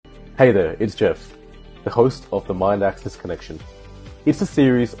Hey there, it's Jeff, the host of the Mind Access Connection. It's a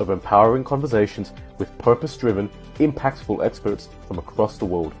series of empowering conversations with purpose-driven, impactful experts from across the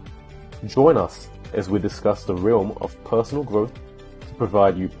world. Join us as we discuss the realm of personal growth to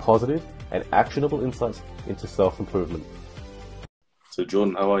provide you positive and actionable insights into self-improvement. So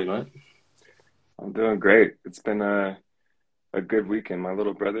Jordan, how are you, mate? I'm doing great. It's been a good weekend. My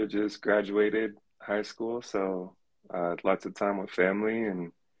little brother just graduated high school, so lots of time with family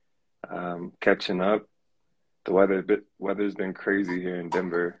and catching up. The weather's been crazy here in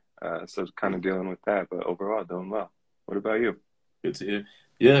Denver, so kind of dealing with that, but overall doing well. What about you? Good to hear.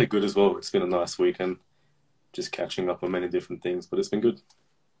 Yeah, good as well. It's been a nice weekend, just catching up on many different things, but it's been good.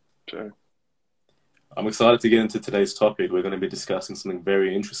 Sure. I'm excited to get into today's topic. We're going to be discussing something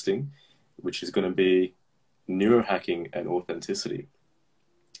very interesting, which is going to be neurohacking and authenticity.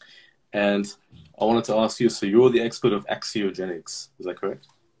 And I wanted to ask you, so you're the expert of axiogenics, is that correct?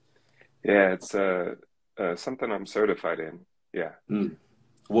 Yeah, it's something I'm certified in. Yeah.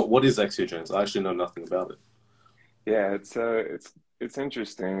 What is axiogenics? I actually know nothing about it. Yeah, it's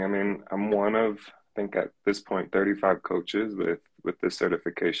interesting. I mean, I'm one of, I think at this point, 35 coaches with this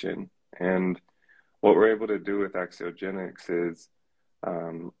certification. And what we're able to do with axiogenics is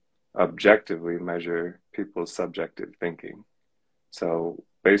objectively measure people's subjective thinking. So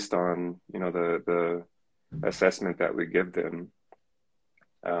based on, the assessment that we give them,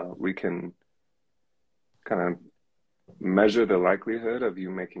 we can kind of measure the likelihood of you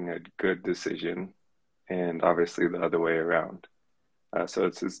making a good decision, and obviously the other way around. So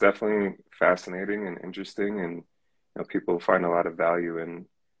it's definitely fascinating and interesting, and people find a lot of value in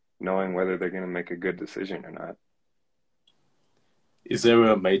knowing whether they're going to make a good decision or not. Is there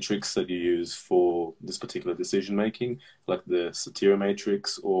a matrix that you use for this particular decision making, like the Satira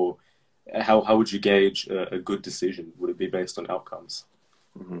matrix, or how would you gauge a good decision? Would it be based on outcomes?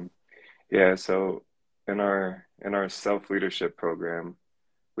 Mm-hmm. Yeah, so in our self-leadership program,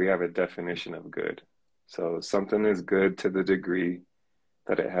 we have a definition of good. So something is good to the degree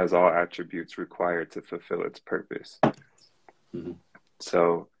that it has all attributes required to fulfill its purpose. Mm-hmm.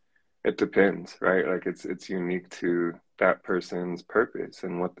 So it depends, right? Like it's unique to that person's purpose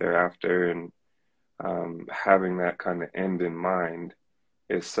and what they're after, and having that kind of end in mind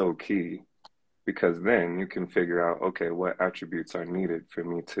is so key, because then you can figure out, okay, what attributes are needed for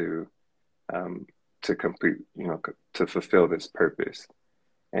me um, to complete, to fulfill this purpose.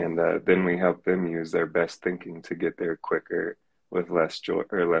 And then we help them use their best thinking to get there quicker with less joy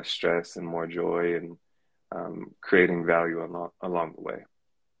or less stress and more joy, and creating value along the way.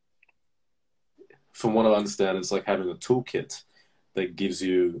 From what I understand, it's like having a toolkit that gives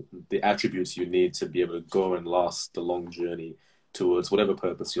you the attributes you need to be able to go and last the long journey towards whatever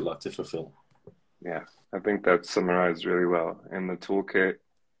purpose you like to fulfill. Yeah, I think that's summarized really well. And the toolkit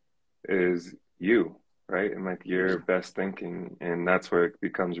is you, right? And like your best thinking. And that's where it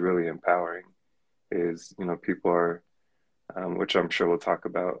becomes really empowering is, people are, which I'm sure we'll talk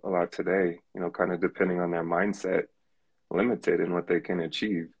about a lot today, kind of depending on their mindset, limited in what they can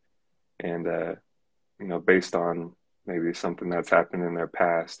achieve. And, based on maybe something that's happened in their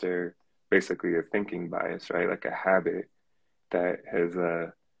past, or basically a thinking bias, right? Like a habit that has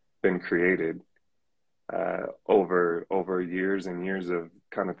been created over years and years of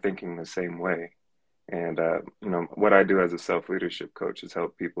kind of thinking the same way. And what I do as a self-leadership coach is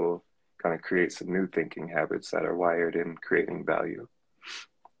help people kind of create some new thinking habits that are wired in creating value.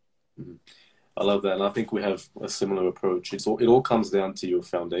 Mhm. I love that, and I think we have a similar approach. It all comes down to your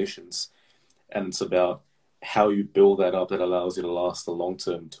foundations, and it's about how you build that up that allows you to last the long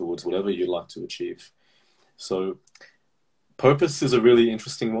term towards whatever you'd like to achieve. So purpose is a really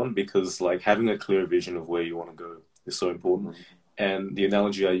interesting one because like having a clear vision of where you want to go is so important. Mm-hmm. And the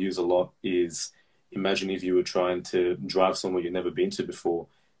analogy I use a lot is, imagine if you were trying to drive somewhere you've never been to before,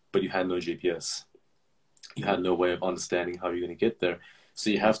 but you had no GPS. You had no way of understanding how you're going to get there. So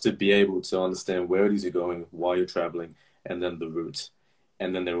you have to be able to understand where it is you're going, why you're traveling, and then the route.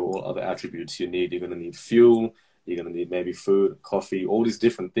 And then there are all other attributes you need. You're going to need fuel, you're going to need maybe food, coffee, all these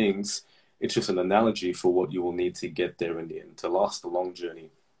different things. It's just an analogy for what you will need to get there in the end, to last the long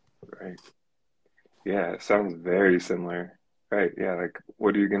journey. Right. Yeah, it sounds very similar. Right. Yeah. Like,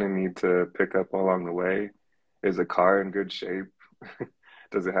 what are you going to need to pick up along the way? Is a car in good shape?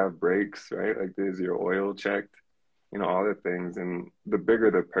 Does it have brakes? Right. Like, is your oil checked? All the things. And the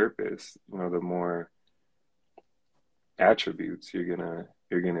bigger the purpose, the more attributes you're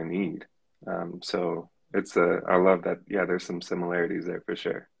gonna need. So I love that. Yeah, there's some similarities there for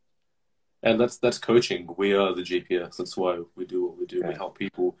sure. And that's coaching. We are the GPS. That's why we do what we do. We Yeah. help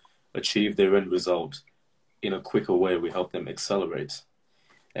people achieve their end result in a quicker way. We help them accelerate.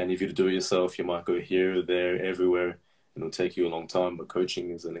 And if you do it yourself, you might go here, there, everywhere, and it'll take you a long time. But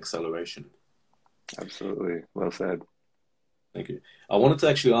coaching is an acceleration. Absolutely. Well said. Thank you. I wanted to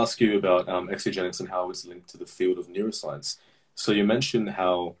actually ask you about exogenics and how it's linked to the field of neuroscience. So you mentioned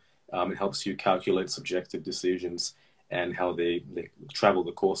how it helps you calculate subjective decisions and how they travel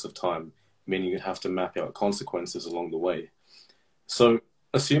the course of time, meaning you have to map out consequences along the way. So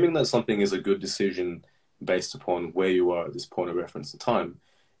assuming that something is a good decision based upon where you are at this point of reference in time,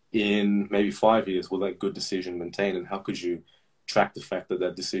 in maybe 5 years, will that good decision maintain, and how could you track the fact that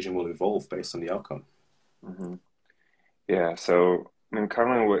that decision will evolve based on the outcome? Hmm. Yeah. So, I mean,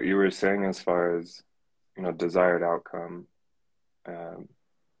 kind of what you were saying as far as, desired outcome, um,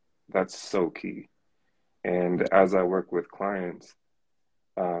 that's so key. And as I work with clients,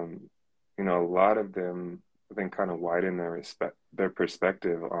 um, a lot of them, I think, kind of widen their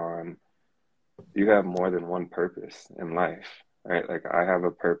perspective on you have more than one purpose in life, right? Like I have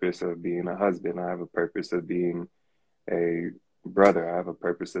a purpose of being a husband, I have a purpose of being a brother, I have a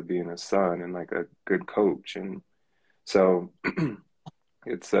purpose of being a son and like a good coach. And so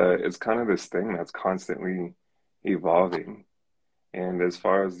it's kind of this thing that's constantly evolving. And as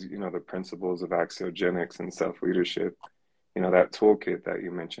far as, the principles of axiogenics and self-leadership, that toolkit that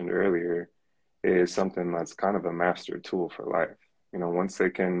you mentioned earlier is something that's kind of a master tool for life. Once they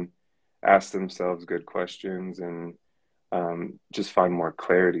can ask themselves good questions and just find more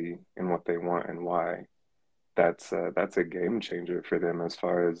clarity in what they want and why, that's a game changer for them as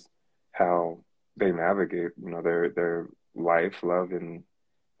far as how they navigate, their life, love, and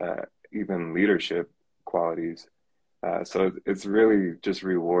uh, even leadership qualities. So it's really just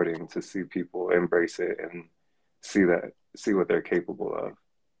rewarding to see people embrace it and see what they're capable of.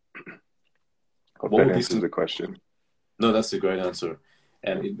 Hope What that would be answers some? the question. No, that's a great answer.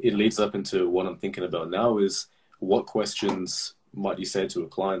 And it leads up into what I'm thinking about now is what questions might you say to a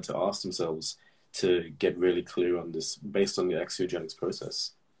client to ask themselves to get really clear on this based on the axiogenics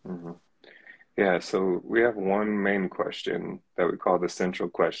process? Hmm. Yeah, so we have one main question that we call the central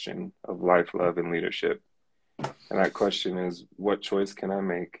question of life, love, and leadership. And that question is, what choice can I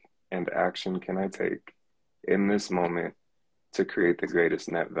make and action can I take in this moment to create the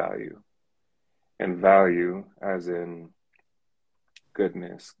greatest net value? And value as in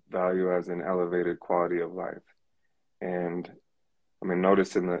goodness, value as in elevated quality of life. And I mean,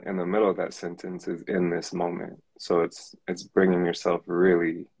 notice in the middle of that sentence is in this moment. So it's bringing yourself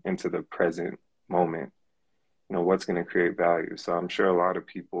really into the present moment. What's going to create value. So I'm sure a lot of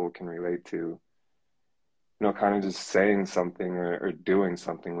people can relate to, kind of just saying something or doing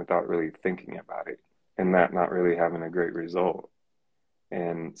something without really thinking about it and that not really having a great result.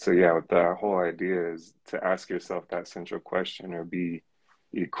 And so, yeah, the whole idea is to ask yourself that central question or be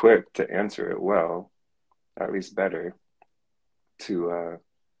equipped to answer it well, at least better, to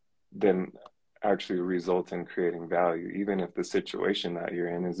then actually result in creating value, even if the situation that you're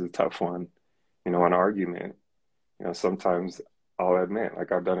in is a tough one. An argument, sometimes I'll admit,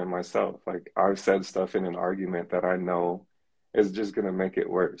 like I've done it myself. Like I've said stuff in an argument that I know is just going to make it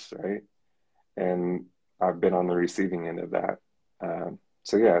worse, right? And I've been on the receiving end of that.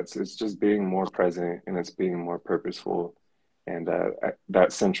 So yeah, it's just being more present and it's being more purposeful. And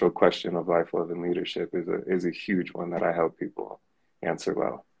that central question of life, love, and leadership is a huge one that I help people answer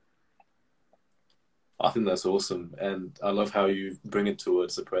well. I think that's awesome. And I love how you bring it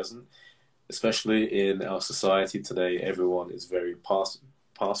towards the present, especially in our society today. Everyone is very past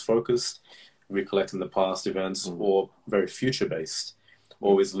focused, recollecting the past events, Mm, or very future based,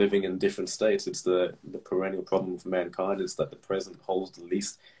 always living in different states. It's the perennial problem for mankind is that the present holds the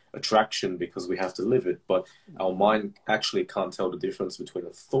least attraction because we have to live it, but our mhm. mind actually can't tell the difference between a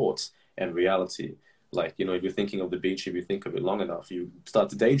thought and reality. Like, if you're thinking of the beach, if you think of it long enough, you start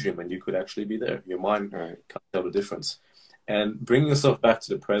to daydream and you could actually be there. Your mind Right. can't tell the difference. And bringing yourself back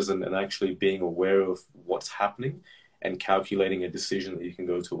to the present and actually being aware of what's happening and calculating a decision that you can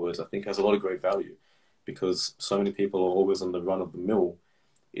go towards, I think has a lot of great value because so many people are always on the run of the mill.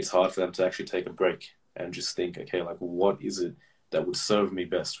 It's hard for them to actually take a break and just think, okay, like what is it that would serve me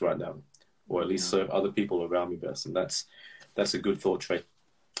best right now, or at least Mhm. serve other people around me best. And that's a good thought trait.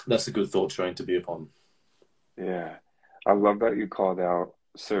 That's a good thought train to be upon. Yeah. I love that you called out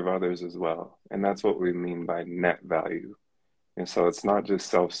serve others as well. And that's what we mean by net value. And so it's not just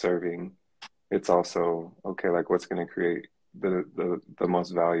self-serving, it's also, okay, like what's going to create the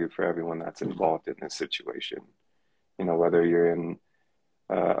most value for everyone that's involved in this situation. Whether you're in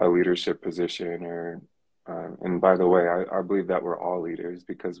a leadership position or, and by the way, I believe that we're all leaders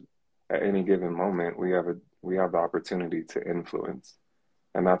because at any given moment we have the opportunity to influence,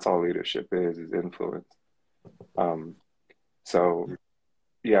 and that's all leadership is influence. Um, so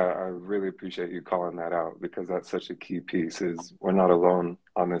Yeah, I really appreciate you calling that out because that's such a key piece is we're not alone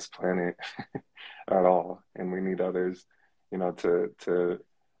on this planet at all. And we need others, to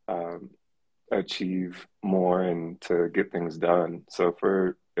um, achieve more and to get things done. So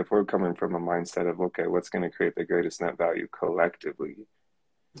if we're coming from a mindset of, okay, what's going to create the greatest net value collectively,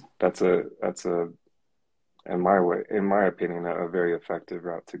 that's a in my opinion, a very effective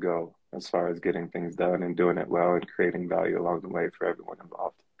route to go as far as getting things done and doing it well and creating value along the way for everyone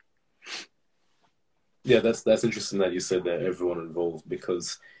involved. Yeah, that's interesting that you said that everyone involved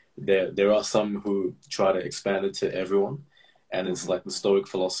because there are some who try to expand it to everyone, and it's Hmm. like the Stoic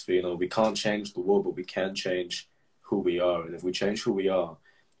philosophy. We can't change the world, but we can change who we are, and if we change who we are,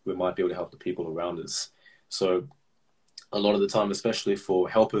 we might be able to help the people around us. So a lot of the time, especially for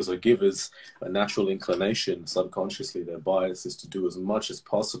helpers or givers, a natural inclination subconsciously, their bias is to do as much as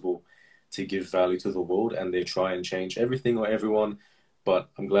possible to give value to the world, and they try and change everything or everyone. But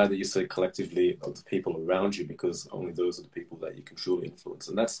I'm glad that you said collectively of the people around you, because only those are the people that you can truly influence.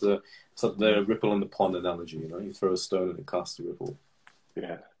 And that's the ripple in the pond analogy. You throw a stone and it casts a ripple.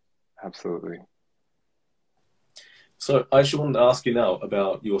 Yeah, absolutely. So I actually wanted to ask you now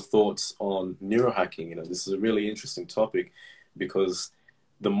about your thoughts on neurohacking. This is a really interesting topic because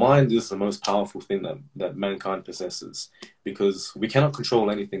the mind is the most powerful thing that mankind possesses, because we cannot control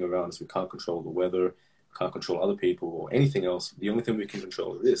anything around us. We can't control the weather, can't control other people or anything else. The only thing we can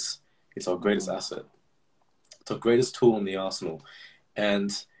control is this. It's our greatest Hmm. asset. It's our greatest tool in the arsenal. And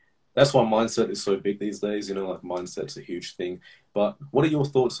that's why mindset is so big these days. Like mindset's a huge thing. But what are your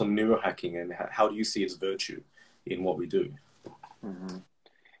thoughts on neurohacking, and how do you see its virtue in what we do? Hmm.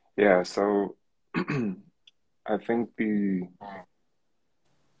 Yeah, so I think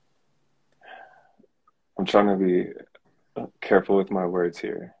I'm trying to be careful with my words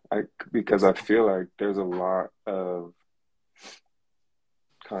here. Because I feel like there's a lot of,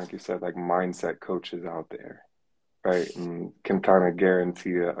 kind of like you said, like mindset coaches out there, right? And can kind of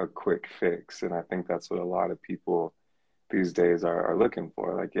guarantee a quick fix. And I think that's what a lot of people these days are looking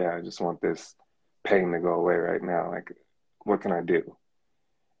for. Like, yeah, I just want this pain to go away right now. Like, what can I do?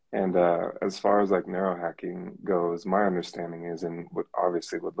 And as far as like neurohacking goes, my understanding is, and would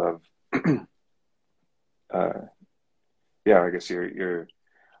obviously would love, uh, yeah, I guess your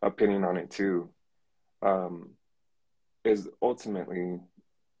opinion on it too, um, is ultimately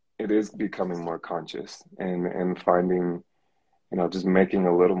it is becoming more conscious and finding, just making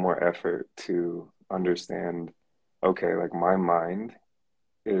a little more effort to understand, okay, like my mind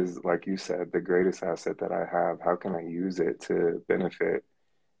is, like you said, the greatest asset that I have. How can I use it to benefit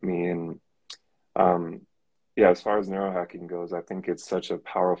me? And um, yeah, as far as neurohacking goes, I think it's such a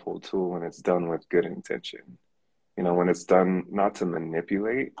powerful tool when it's done with good intention. When it's done not to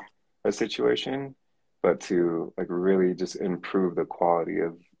manipulate a situation, but to like really just improve the quality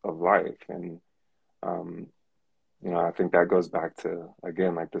of life. And um, I think that goes back to,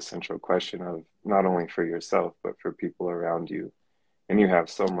 again, like the central question of not only for yourself, but for people around you. And you have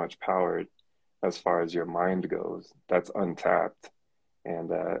so much power as far as your mind goes that's untapped.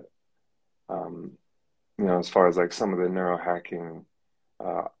 And um, as far as like some of the neurohacking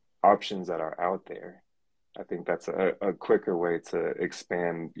uh, options that are out there, I think that's a quicker way to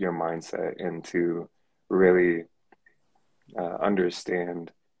expand your mindset and to really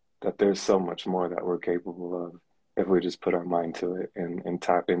understand that there's so much more that we're capable of if we just put our mind to it and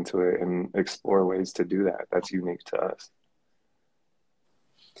tap into it and explore ways to do that. That's unique to us.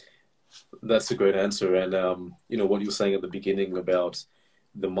 That's a great answer. And what you were saying at the beginning about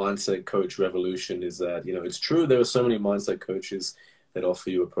the mindset coach revolution is that, it's true there are so many mindset coaches that offer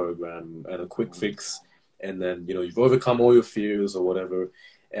you a program and a quick Mhm. fix, and then you've overcome all your fears or whatever.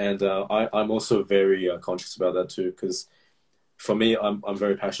 And I'm also very conscious about that too, because for me, I'm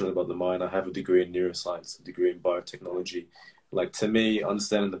very passionate about the mind. I have a degree in neuroscience, a degree in biotechnology. Like, to me,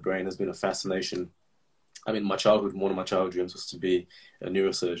 understanding the brain has been a fascination. I mean, one of my childhood dreams was to be a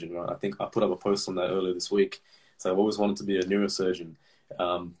neurosurgeon, right? I think I put up a post on that earlier this week. So I've always wanted to be a neurosurgeon.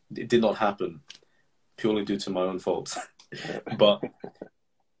 It did not happen purely due to my own fault, but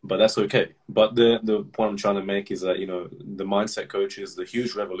that's okay. But the point I'm trying to make is that the mindset coaches, the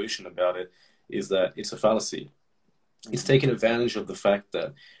huge revolution about it is that it's a fallacy. It's Mhm. taking advantage of the fact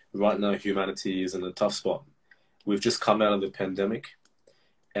that right now humanity is in a tough spot. We've just come out of the pandemic,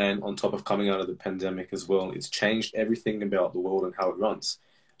 and on top of coming out of the pandemic as well, it's changed everything about the world and how it runs.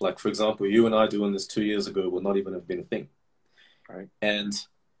 Like, for example, you and I doing this 2 years ago would not even have been a thing. Right. And,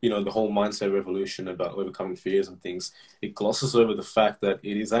 the whole mindset revolution about overcoming fears and things, it glosses over the fact that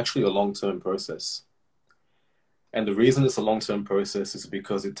it is actually a long-term process. And the reason it's a long-term process is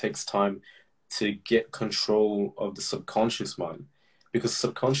because it takes time to get control of the subconscious mind. because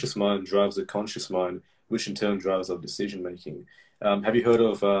subconscious mind drives the conscious mind, which in turn drives our decision making. Have you heard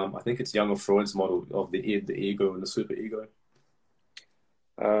of, I think it's Young or Freud's model of the id, the ego, and the superego?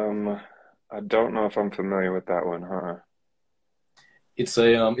 Um, I don't know if I'm familiar with that one, huh? It's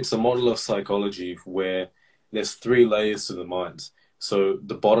a model of psychology where there's three layers to the mind. So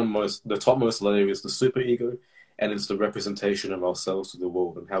the topmost layer is the superego, and it's the representation of ourselves to the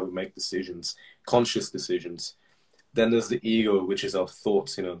world and how we make decisions, conscious decisions. Then there's the ego, which is our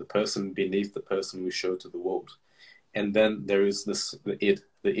thoughts, the person beneath the person we show to the world. And then there is the id.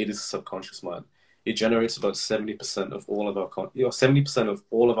 The id is the subconscious mind. It generates about 70% of all of 70% of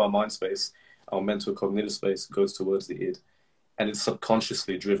all of our mind space, our mental cognitive space goes towards the id. And it's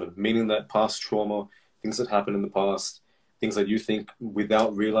subconsciously driven, meaning that past trauma, things that happened in the past, things that you think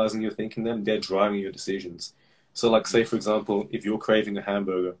without realizing you're thinking them, they're driving your decisions. So like say, for example, if you're craving a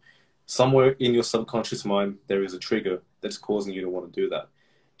hamburger, somewhere in your subconscious mind, there is a trigger that's causing you to want to do that.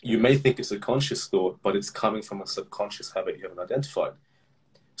 You may think it's a conscious thought, but it's coming from a subconscious habit you haven't identified.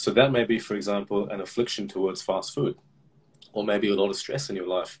 So that may be, for example, an affliction towards fast food, or maybe a lot of stress in your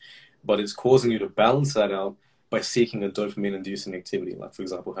life, but it's causing you to balance that out by seeking a dopamine-inducing activity, like, for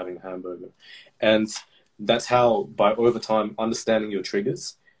example, having a hamburger. And that's how, by over time, understanding your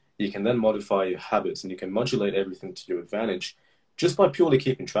triggers, you can then modify your habits and you can modulate everything to your advantage just by purely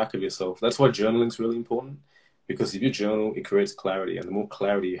keeping track of yourself. That's why journaling is really important, because if you journal, it creates clarity. And the more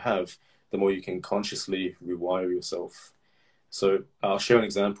clarity you have, the more you can consciously rewire yourself. So I'll share an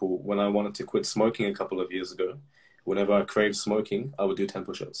example. When I wanted to quit smoking a couple of years ago, whenever I craved smoking, I would do 10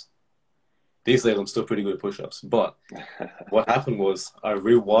 push-ups. These days, I'm still pretty good at push-ups. But what happened was I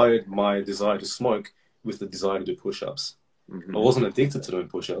rewired my desire to smoke with the desire to do push-ups. I wasn't addicted to doing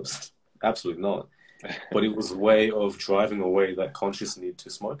push-ups. Absolutely not. But it was a way of driving away that conscious need to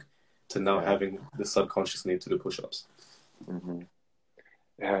smoke to now having the subconscious need to do push-ups. Mm-hmm.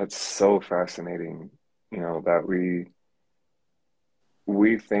 Yeah, it's so fascinating, that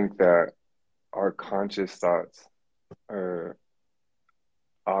we think that our conscious thoughts are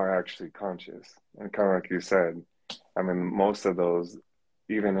are actually conscious. And kind of like you said, I mean, most of those,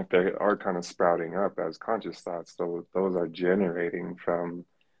 even if they are kind of sprouting up as conscious thoughts, those are generating from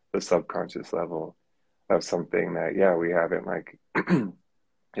the subconscious level of something that, yeah, we haven't like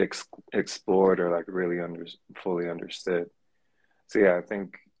explored or like really fully understood. So yeah, I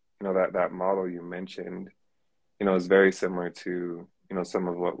think, that model you mentioned, is very similar to, some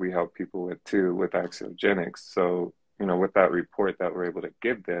of what we help people with too, with Axiogenics. So, with that report that we're able to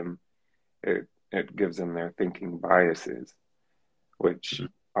give them, it gives them their thinking biases, which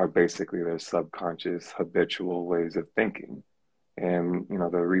are basically their subconscious habitual ways of thinking. And,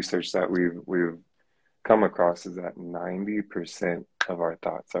 the research that we've come across is that 90% of our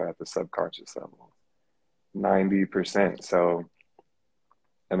thoughts are at the subconscious level. 90%. So,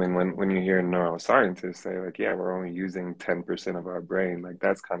 I mean, when you hear neuroscientists say like, yeah, we're only using 10% of our brain, like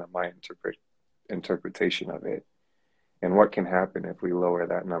that's kind of my interpretation of it. And what can happen if we lower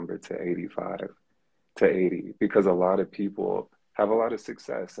that number to 85 to 80? Because a lot of people have a lot of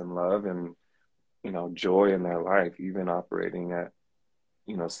success and love and, joy in their life, even operating at,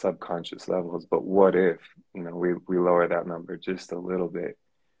 subconscious levels. But what if, we lower that number just a little bit?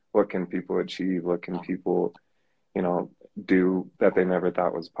 What can people achieve? What can people, do that they never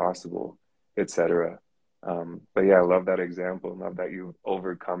thought was possible, etc. But yeah, I love that example. Love that you've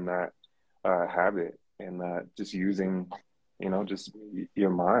overcome that habit and just using, just your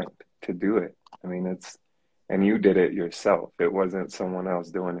mind to do it. I mean, and you did it yourself. It wasn't someone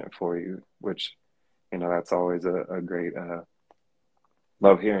else doing it for you, which, that's always a great,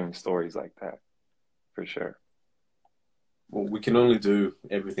 love hearing stories like that, for sure. Well, we can only do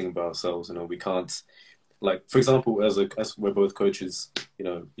everything by ourselves. We can't, like, for example, as we're both coaches,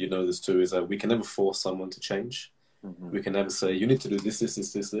 this too, is that we can never force someone to change. Mm-hmm. We can never say, you need to do this, this,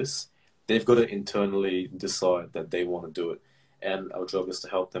 this, this, this. They've got to internally decide that they want to do it. And our job is to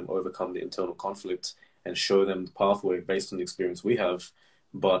help them overcome the internal conflict and show them the pathway based on the experience we have.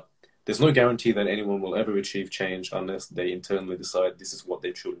 But there's no guarantee that anyone will ever achieve change unless they internally decide this is what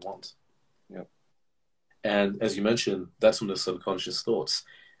they truly want. Yep. And as you mentioned, that's from the subconscious thoughts.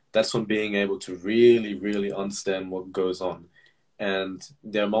 That's from being able to really, really understand what goes on. And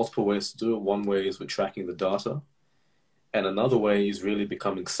there are multiple ways to do it. One way is with tracking the data. And another way is really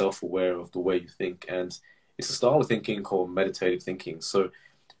becoming self-aware of the way you think. And it's a style of thinking called meditative thinking. So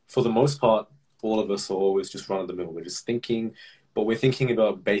for the most part, all of us are always just run of the mill. We're just thinking, but we're thinking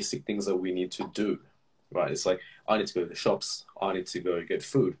about basic things that we need to do, right? It's like, I need to go to the shops. I need to go get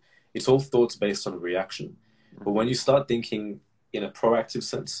food. It's all thoughts based on reaction. But when you start thinking in a proactive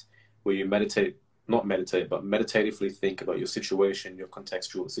sense, where you meditate not meditate, but meditatively think about your situation, your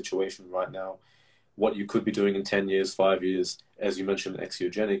contextual situation right now, what you could be doing in 10 years, 5 years, as you mentioned,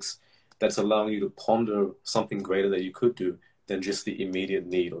 Axiogenics, that's allowing you to ponder something greater that you could do than just the immediate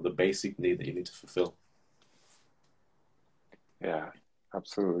need or the basic need that you need to fulfill. Yeah,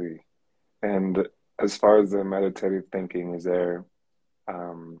 absolutely. And as far as the meditative thinking, is there,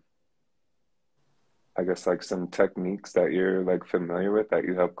 um, I guess, like some techniques that you're like familiar with that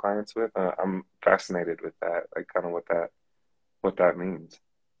you help clients with? I'm fascinated with that, like kind of what that means.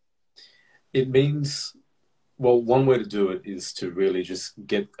 It means, well, one way to do it is to really just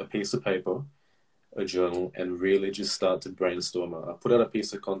get a piece of paper, a journal, and really just start to brainstorm. I put out a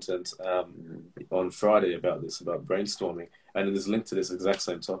piece of content Mhm. on Friday about this, about brainstorming, and it is linked to this exact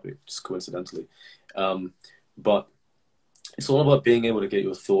same topic, just coincidentally. Um, but it's all about being able to get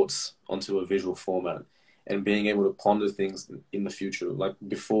your thoughts onto a visual format and being able to ponder things in the future. Like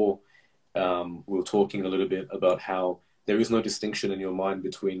before, we were talking a little bit about how there is no distinction in your mind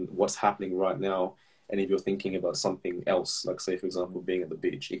between what's happening right now and if you're thinking about something else, like say, for example, being at the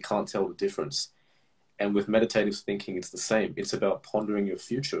beach. It can't tell the difference. And with meditative thinking, it's the same. It's about pondering your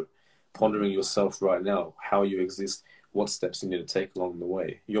future, pondering yourself right now, how you exist, what steps you need to take along the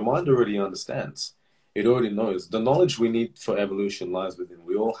way. Your mind already understands. It already knows. The knowledge we need for evolution lies within.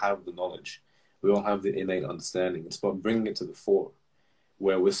 We all have the knowledge. We all have the innate understanding. It's about bringing it to the fore,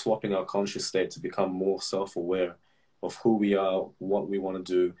 where we're swapping our conscious state to become more self-aware of who we are, what we want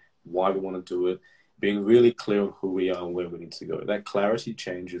to do, why we want to do it, being really clear on who we are and where we need to go. That clarity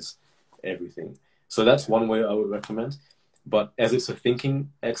changes everything. So that's one way I would recommend. But as it's a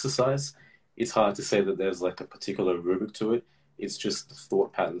thinking exercise, it's hard to say that there's like a particular rubric to it. It's just the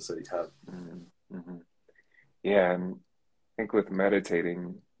thought patterns that you have. Mhm. Mhm. Yeah, and I think with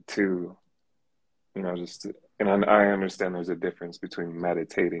meditating too, just and I understand there's a difference between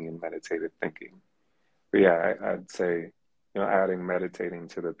meditating and meditative thinking. But yeah, I'd say, adding meditating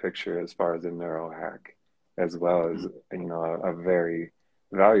to the picture as far as a neuro hack, as well as, a very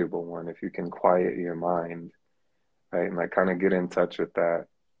valuable one if you can quiet your mind, right? And like kind of get in touch with that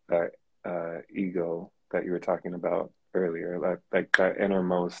ego that you were talking about earlier, like that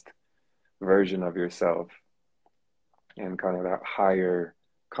innermost version of yourself and kind of that higher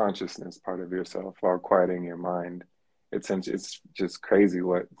consciousness part of yourself while quieting your mind. It's just crazy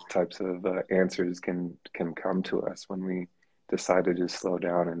what types of answers can come to us when we decide to just slow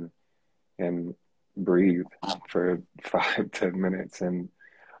down and breathe for 5, 10 minutes and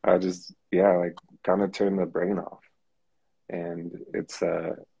just yeah, like kind of turn the brain off. And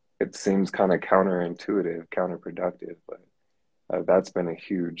it seems kind of counterintuitive, counterproductive, but that's been a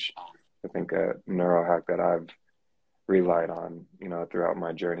huge, I think, a neuro hack that I've relied on, throughout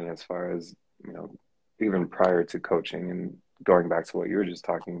my journey as far as, you know, even prior to coaching and going back to what you were just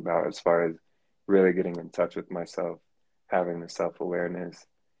talking about, as far as really getting in touch with myself, having the self-awareness.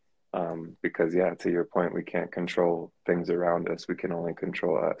 Because yeah, to your point, we can't control things around us. We can only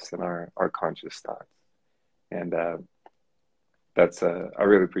control us and our conscious thoughts. And I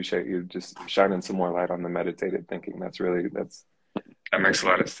really appreciate you just shining some more light on the meditative thinking. That makes a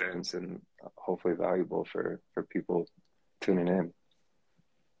lot of sense and hopefully valuable for people tuning in.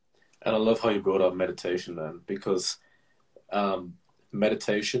 And I love how you brought up meditation, man, because um,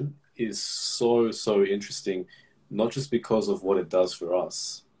 meditation is so, so interesting, not just because of what it does for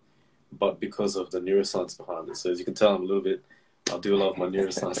us, but because of the neuroscience behind it. So as you can tell, I do love my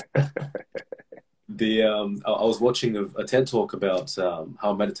neuroscience. I was watching a TED talk about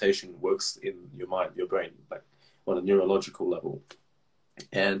how meditation works in your mind, your brain, like on a neurological level.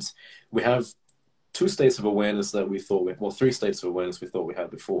 And we have two states of awareness that we thought well, three states of awareness we thought we had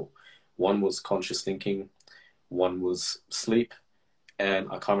before. One was conscious thinking, one was sleep, and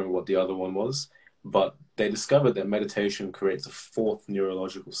I can't remember what the other one was, but they discovered that meditation creates a fourth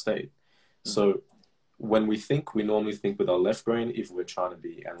neurological state. So when we think, we normally think with our left brain if we're trying to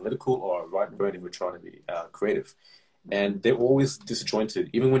be analytical, or our right brain if we're trying to be creative. And they're always disjointed.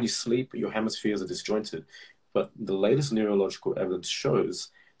 Even when you sleep, your hemispheres are disjointed. But the latest neurological evidence shows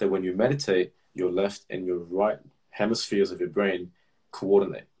that when you meditate, your left and your right hemispheres of your brain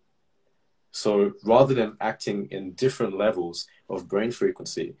coordinate. So rather than acting in different levels of brain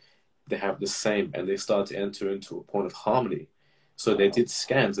frequency, they have the same and they start to enter into a point of harmony. So they did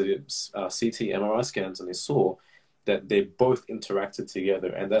scans, they did CT, MRI scans, and they saw that they both interacted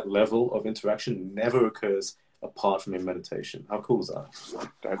together, and that level of interaction never occurs apart from in meditation. How cool is that?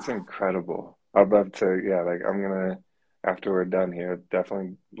 That's incredible. I'd love to, yeah, like I'm gonna, after we're done here,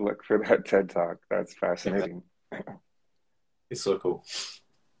 definitely look for that TED Talk. That's Yeah, fascinating. it's so cool.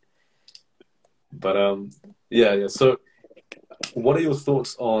 But yeah, yeah. So What are your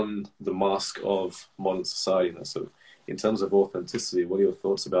thoughts on the mask of modern society? So, in terms of authenticity, what are your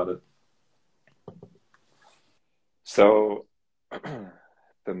thoughts about it? So,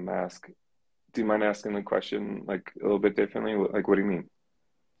 the mask. Do you mind asking the question like a little bit differently? Like, what do you mean?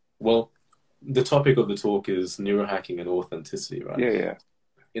 Well, the topic of the talk is neurohacking and authenticity, right? Yeah, yeah.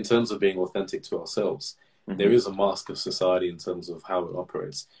 In terms of being authentic to ourselves, there Mm-hmm. is a mask of society in terms of how it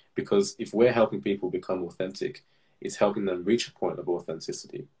operates. Because if we're helping people become authentic, it's helping them reach a point of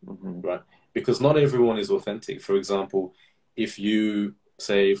authenticity, Mm-hmm. right? Because not everyone is authentic. For example, if you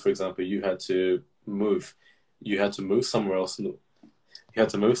say, for example, move, you had to move somewhere else in the, you had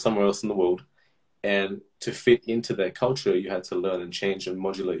to move somewhere else in the world, and to fit into their culture, you had to learn and change and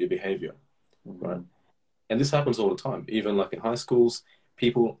modulate your behavior, right? Mm-hmm. And this happens all the time. Even like in high schools,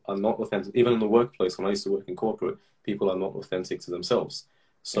 people are not authentic. Even in the workplace, when I used to work in corporate, people are not authentic to themselves.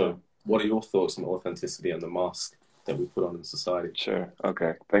 Yeah, So, what are your thoughts on authenticity and the mask that we put on in society? sure.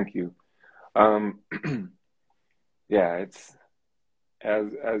 Okay, thank you. Um, yeah, it's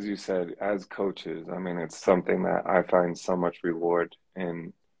as you said, as coaches, I mean, it's something that I find so much reward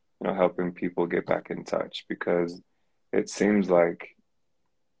in, helping people get back in touch because it seems like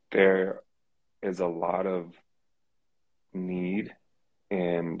there is a lot of need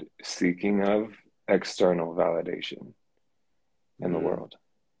and seeking of external validation in the Mm, world.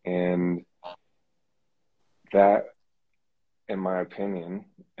 And that, in my opinion,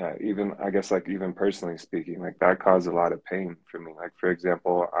 even I guess like even personally speaking, like that caused a lot of pain for me. Like for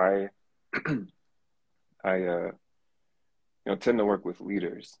example, I tend to work with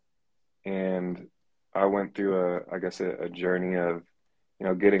leaders, and I went through I guess a journey of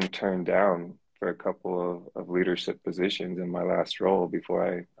getting turned down for a couple of leadership positions in my last role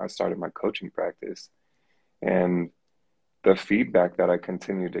before I started my coaching practice. And the feedback that I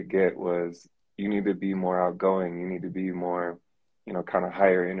continued to get was you need to be more outgoing, you need to be more, kind of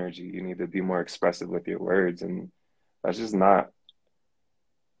higher energy, you need to be more expressive with your words. And that's just not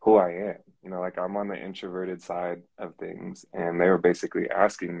who I am. Like I'm on the introverted side of things, and they were basically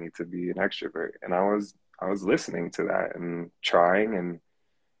asking me to be an extrovert. And I was listening to that and trying and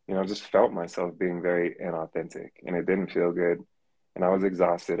just felt myself being very inauthentic, and it didn't feel good. And I was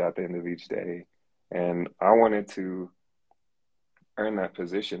exhausted at the end of each day. And I wanted to earn that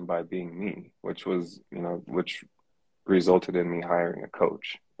position by being me, which resulted in me hiring a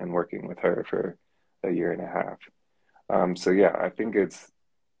coach and working with her for a year and a half. So yeah, I think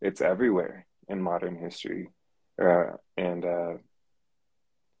it's everywhere in modern history, and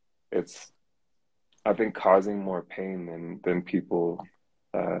it's I think causing more pain than people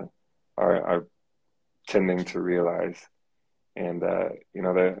uh, are tending to realize. And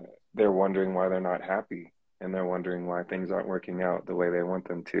they're wondering why they're not happy, and they're wondering why things aren't working out the way they want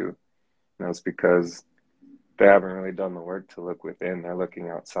them to. It's because they haven't really done the work to look within. They're looking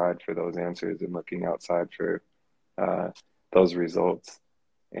outside for those answers and looking outside for uh, those results.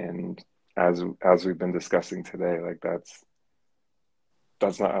 And as we've been discussing today, like that's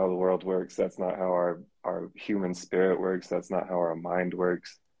not how the world works. That's not how our human spirit works. That's not how our mind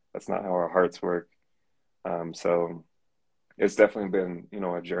works. That's not how our hearts work. So it's definitely been,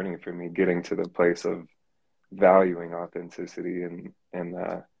 a journey for me getting to the place of valuing authenticity and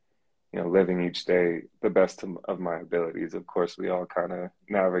living each day the best of my abilities. Of course, we all kind of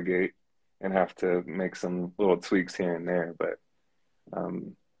navigate and have to make some little tweaks here and there, but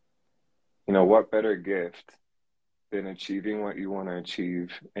um, what better gift than achieving what you want to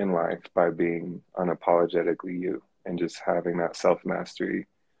achieve in life by being unapologetically you and just having that self mastery.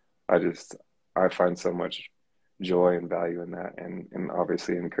 I just I find so much joy and value in that, and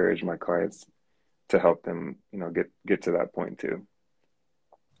obviously encourage my clients to help them, get to that point too.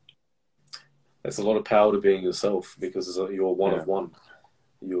 there's a lot of power to being yourself because you're one Yeah, of one.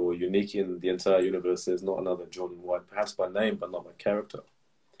 You're unique in the entire universe. There's not another Jordan White, perhaps by name, but not by character.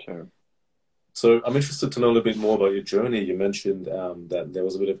 sure. So I'm interested to know a little bit more about your journey. You mentioned that there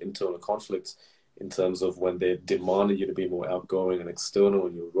was a bit of internal conflict in terms of when they demanded you to be more outgoing and external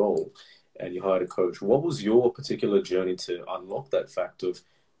in your role, and you hired a coach. What was your particular journey to unlock that fact of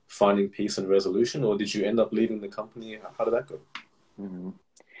finding peace and resolution, or did you end up leaving the company? How did that go? Hmm.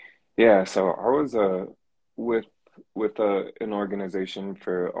 Yeah, so I was with an organization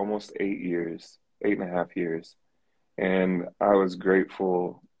for almost 8 years, 8.5 years, and I was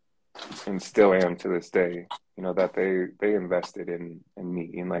grateful and still am to this day, that they invested in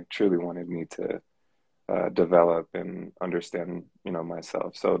me and like truly wanted me to develop and understand,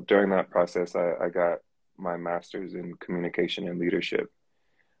 myself. So during that process, I got my master's in communication and leadership.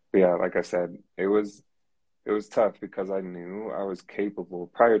 But yeah, like I said, it was tough because I knew I was capable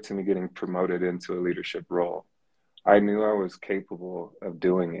prior to me getting promoted into a leadership role. I knew I was capable of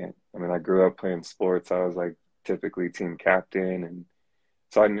doing it. I mean, I grew up playing sports. I was like typically team captain, and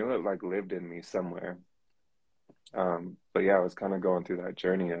so I knew it like lived in me somewhere. But yeah, I was kind of going through that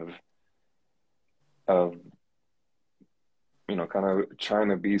journey of kind of trying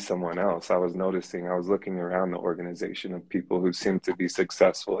to be someone else. I was noticing, I was looking around the organization of people who seemed to be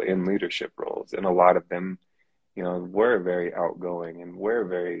successful in leadership roles, and a lot of them, were very outgoing and were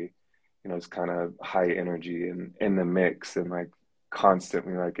very, it's kind of high energy and in the mix and like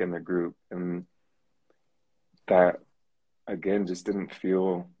constantly like in the group. And that again just didn't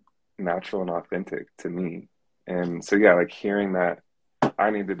feel natural and authentic to me. And so yeah, like hearing that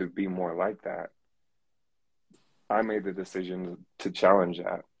I needed to be more like that, I made the decision to challenge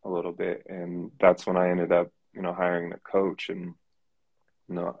that a little bit. And that's when I ended up, hiring the coach. And,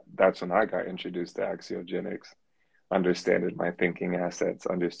 that's when I got introduced to Axiogenics, understood my thinking assets,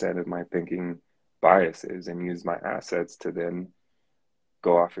 understood my thinking biases, and used my assets to then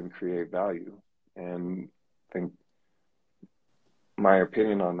go off and create value. And I think my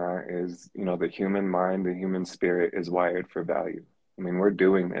opinion on that is, the human mind, the human spirit is wired for value. I mean, we're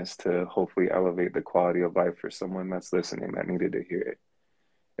doing this to hopefully elevate the quality of life for someone that's listening that needed to hear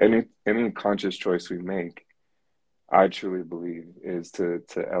it. Any conscious choice we make, I truly believe, is to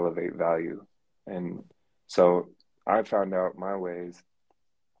elevate value. And so I found out my ways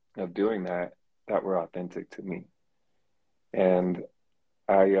of doing that that were authentic to me. And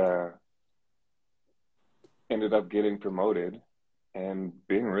I ended up getting promoted and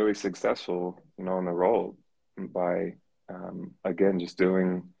being really successful, in the role by, again, just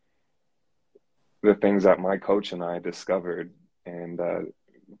doing the things that my coach and I discovered and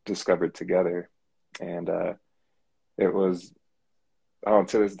discovered together. And it was, oh,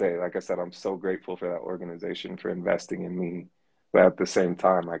 to this day, like I said, I'm so grateful for that organization for investing in me. But at the same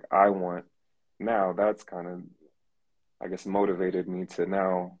time, like I want now, that's kind of, I guess, motivated me to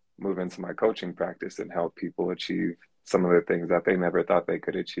now move into my coaching practice and help people achieve some of the things that they never thought they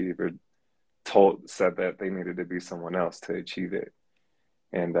could achieve, or said that they needed to be someone else to achieve it.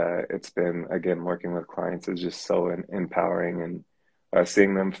 And it's been, again, working with clients is just so empowering, and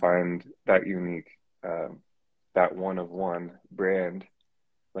seeing them find that unique, that one of one brand,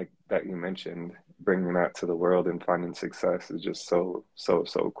 like that you mentioned, bringing that to the world and finding success is just so, so,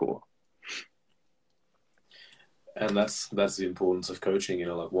 so cool. And that's the importance of coaching.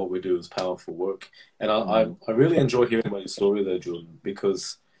 Like what we do is powerful work. And Mm-hmm. I really enjoy hearing about your story there, Jordan,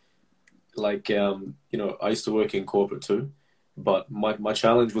 because like I used to work in corporate too, but my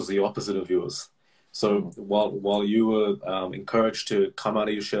challenge was the opposite of yours. So Mm-hmm. while you were encouraged to come out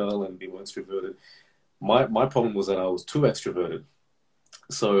of your shell and be more extroverted, my problem was that I was too extroverted.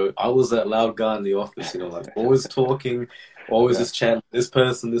 So I was that loud guy in the office, like always talking, always Yeah. just chatting, this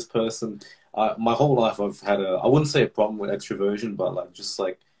person, this person. My whole life I've had I wouldn't say a problem with extroversion, but like just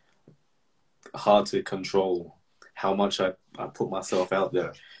like hard to control how much I put myself out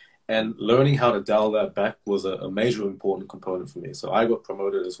there. And learning how to dial that back was a major important component for me. So I got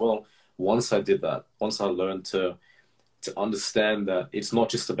promoted as well. Once I did that, once I learned to understand that it's not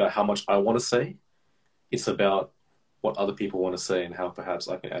just about how much I want to say, it's about what other people want to say and how perhaps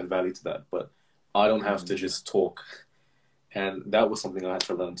I can add value to that. But I don't have Mm-hmm. to just talk. And that was something I had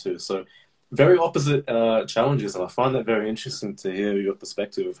to learn too. So very opposite challenges. And I find that very interesting to hear your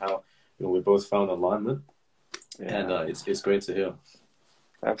perspective of how we both found alignment. And Yeah. it's great to hear.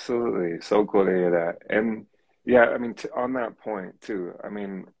 Absolutely. So cool to hear that. And yeah, I mean, on that point too, I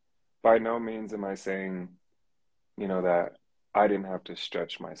mean, by no means am I saying, that I didn't have to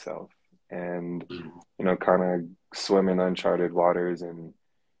stretch myself and, Mm. kind of swim in uncharted waters and,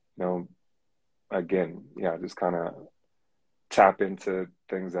 know, again, yeah, just kind of tap into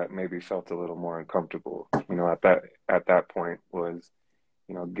things that maybe felt a little more uncomfortable. At that point was,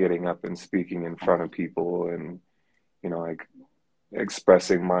 getting up and speaking in front of people and, like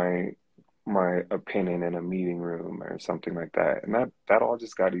expressing my opinion in a meeting room or something like that. And that all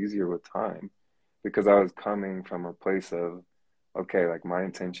just got easier with time because I was coming from a place of, okay, like my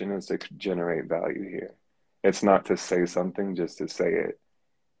intention is to generate value here. It's not to say something just to say it.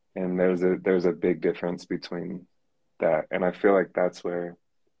 And there's a big difference between that. And I feel like that's where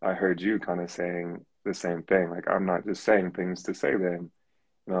I heard you kind of saying the same thing. Like I'm not just saying things to say them.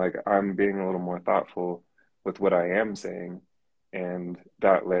 Like I'm being a little more thoughtful with what I am saying. And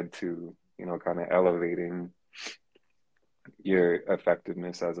that led to, kind of elevating your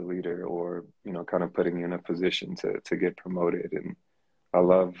effectiveness as a leader or, kind of putting you in a position to get promoted. And I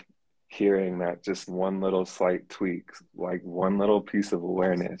love hearing that just one little slight tweak, like one little piece of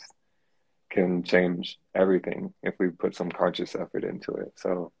awareness can change everything if we put some conscious effort into it.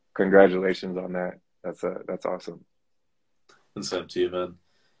 So congratulations on that. That's awesome. And same to you, man.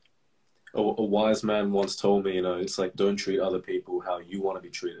 A wise man once told me, it's like, don't treat other people how you want to be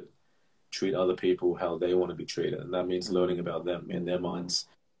treated. Treat other people how they want to be treated. And that means learning Mm-hmm. about them in their minds,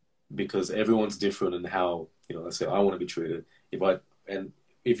 because everyone's different in how, let's say I want to be treated. And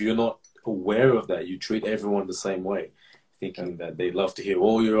if you're not aware of that, you treat everyone the same way, Yeah. thinking that they love to hear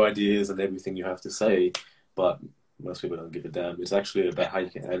all your ideas and everything you have to say, but most people don't give a damn. It's actually about how you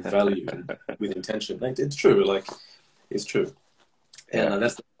can add value and with intention. Like, it's true. Like, it's true. And Yeah.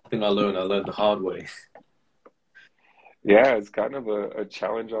 that's the thing I learned. I learned the hard way. Yeah, it's kind of a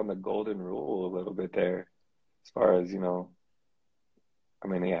challenge on the golden rule a little bit there, as far as, I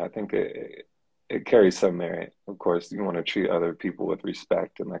mean, yeah, I think it carries some merit. Of course, you want to treat other people with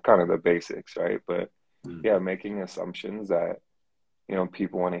respect and that kind of the basics, right? But Mm. yeah, making assumptions that,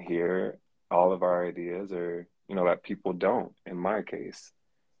 people want to hear all of our ideas or, that people don't, in my case,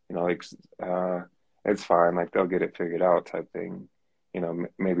 like, uh, it's fine, like they'll get it figured out type thing,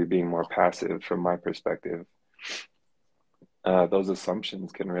 maybe being more passive from my perspective. Those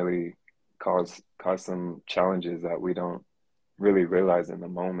assumptions can really cause some challenges that we don't really realize in the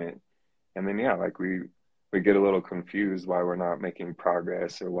moment. And then yeah, like we get a little confused why we're not making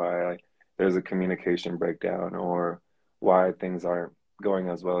progress, or why there's a communication breakdown, or why things aren't going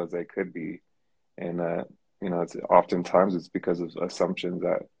as well as they could be. And it's oftentimes it's because of assumptions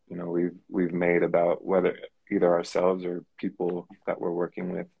that we've made about whether either ourselves or people that we're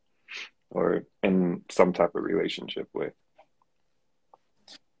working with or in some type of relationship with.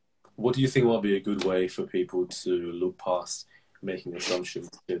 What do you think might be a good way for people to look past making assumptions,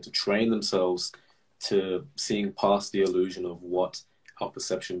 to train themselves to seeing past the illusion of what our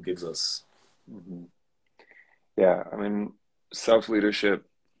perception gives us? Hmm. Yeah, I mean, self-leadership,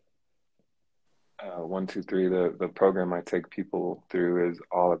 1, 2, 3, the program I take people through is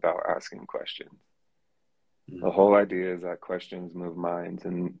all about asking questions. Mm. The whole idea is that questions move minds.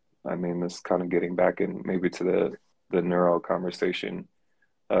 And I mean, this kind of getting back in maybe to the neuro conversation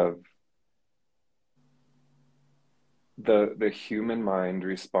of the human mind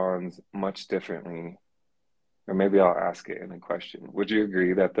responds much differently. Or maybe I'll ask it in a question. Would you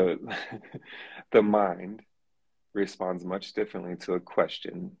agree that the the mind responds much differently to a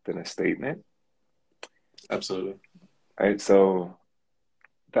question than a statement? Absolutely. Right? So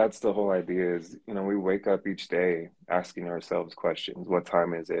that's the whole idea is, we wake up each day asking ourselves questions. What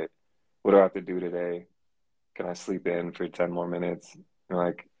time is it? What do I have to do today? Can I sleep in for 10 more minutes?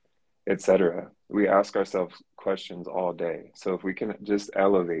 Like, etc. We ask ourselves questions all day. So if we can just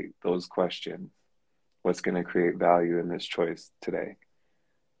elevate those questions, what's going to create value in this choice today?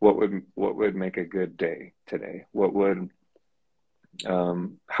 What would make a good day today?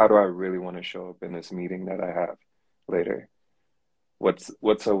 How do I really want to show up in this meeting that I have later?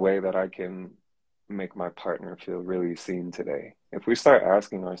 What's a way that I can make my partner feel really seen today? If we start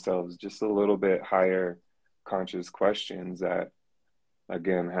asking ourselves just a little bit higher conscious questions that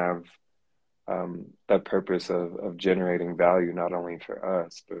again have that purpose of generating value not only for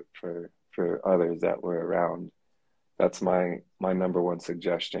us but for others that we're around. That's my number one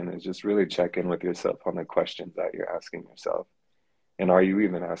suggestion, is just really check in with yourself on the questions that you're asking yourself. And are you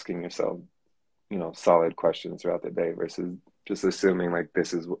even asking yourself, solid questions throughout the day versus just assuming like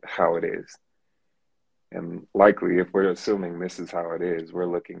this is how it is. And likely, if we're assuming this is how it is, we're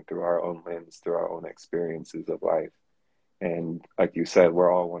looking through our own lens, through our own experiences of life. And like you said,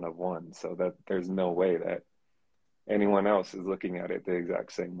 we're all one of one. So that there's no way that anyone else is looking at it the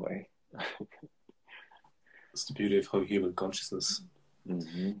exact same way. It's the beauty of human consciousness.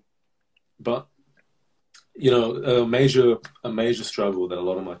 Mm-hmm. But a major struggle that a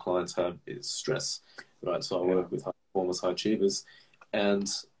lot of my clients have is stress, right? So I Yeah. work with high performers, high achievers, and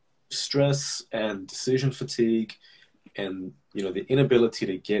stress and decision fatigue, and the inability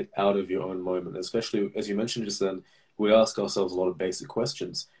to get out of your own moment. Especially as you mentioned just then, we ask ourselves a lot of basic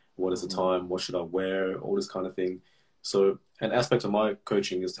questions: what is the Mm-hmm. time? What should I wear? All this kind of thing. So an aspect of my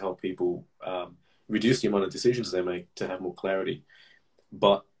coaching is to help people reduce the amount of decisions they make to have more clarity.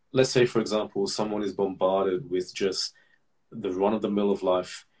 But let's say, for example, someone is bombarded with just the run of the mill of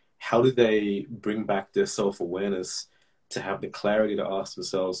life. How do they bring back their self awareness to have the clarity to ask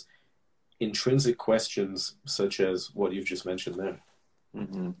themselves intrinsic questions such as what you've just mentioned there?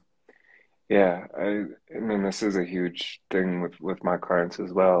 Mm-hmm. Yeah, I mean, this is a huge thing with my clients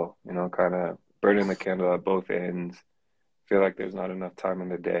as well, kind of burning the candle at both ends. Feel like there's not enough time in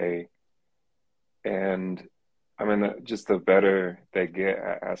the day. And I mean, just the better they get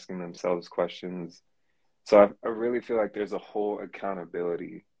at asking themselves questions. So I really feel like there's a whole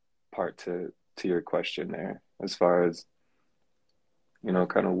accountability part to your question there, as far as,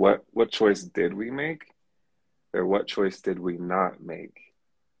 kind of what choice did we make? or what choice did we not make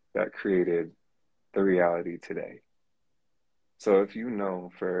that created the reality today? So if you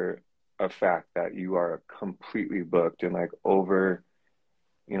know for a fact that you are completely booked and like over,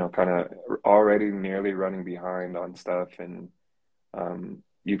 kind of already nearly running behind on stuff, and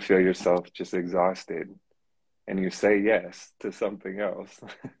you feel yourself just exhausted, and you say yes to something else,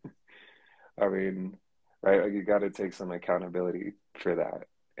 I mean, right? Like you got to take some accountability for that.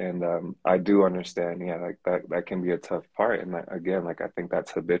 And I do understand, yeah, like that can be a tough part. And again, like I think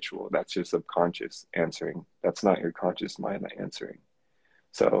that's habitual. That's your subconscious answering. That's not your conscious mind answering.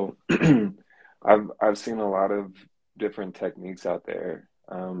 So I've seen a lot of different techniques out there.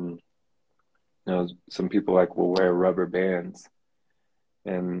 Some people like will wear rubber bands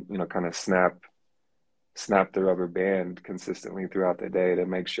and kind of snap the rubber band consistently throughout the day to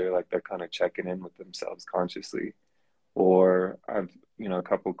make sure like they're kind of checking in with themselves consciously. Or I've, a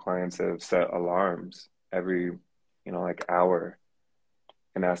couple clients have set alarms every, like hour,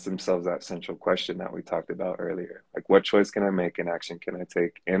 and ask themselves that central question that we talked about earlier. Like, what choice can I make and action can I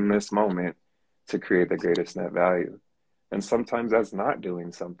take in this moment to create the greatest net value? And sometimes that's not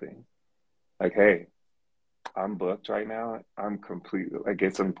doing something. Like, hey, I'm booked right now. I'm completely, like,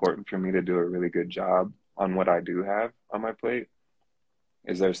 it's important for me to do a really good job on what I do have on my plate.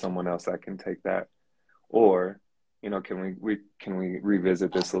 Is there someone else that can take that? Or, can we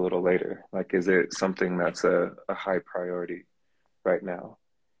revisit this a little later? Like, is it something that's a high priority right now?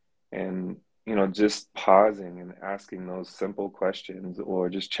 And, just pausing and asking those simple questions, or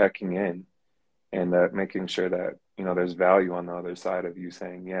just checking in, and making sure that, there's value on the other side of you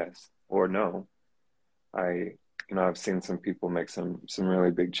saying yes or no. I've seen some people make some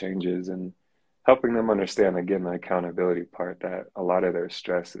really big changes, and helping them understand, again, the accountability part, that a lot of their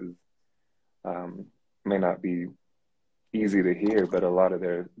stress is, um, may not be easy to hear, but a lot of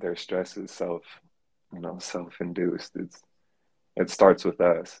their stress is self-induced. It starts with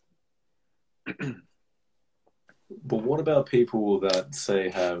us. But what about people that, say,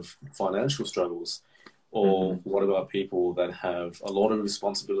 have financial struggles? Or Hmm. what about people that have a lot of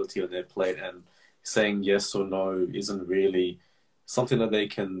responsibility on their plate, and saying yes or no isn't really something that they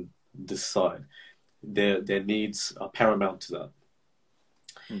can decide? Their needs are paramount to that.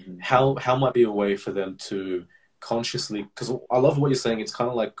 Hmm. How might be a way for them to consciously, because I love what you're saying, it's kind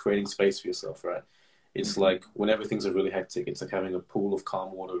of like creating space for yourself, right? It's Hmm. like whenever things are really hectic, it's like having a pool of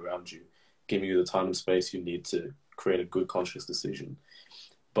calm water around you, giving you the time and space you need to create a good conscious decision.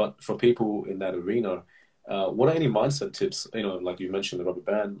 But for people in that arena, what are any mindset tips? Like you mentioned the rubber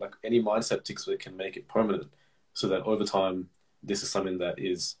band, like any mindset tips that can make it permanent, so that over time this is something that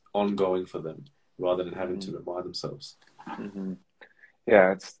is ongoing for them, rather than having Hmm. to remind themselves. Hmm.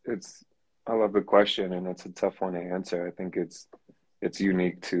 Yeah, it's I love the question, and it's a tough one to answer. I think it's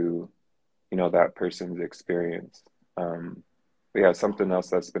unique to, that person's experience. But yeah, something else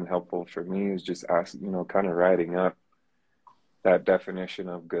that's been helpful for me is just kind of writing up that definition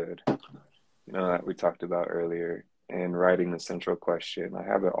of good, that we talked about earlier, and writing the central question. I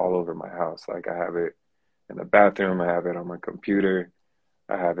have it all over my house. Like I have it in the bathroom, I have it on my computer,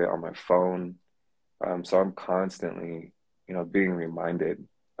 I have it on my phone. So I'm constantly, being reminded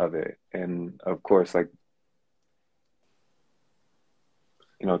of it. And of course, like,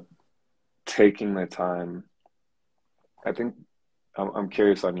 you know, taking the time, I think I'm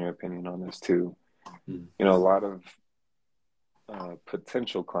curious on your opinion on this too. Mm. A lot of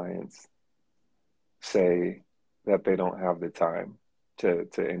potential clients say that they don't have the time to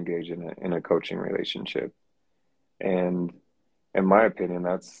engage in a coaching relationship. And in my opinion,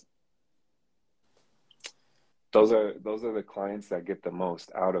 those are the clients that get the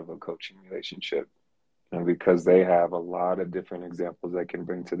most out of a coaching relationship, and because they have a lot of different examples they can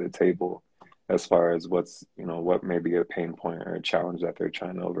bring to the table as far as what may be a pain point or a challenge that they're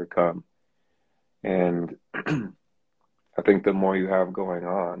trying to overcome. And I think the more you have going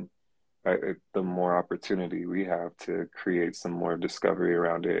on, right, the more opportunity we have to create some more discovery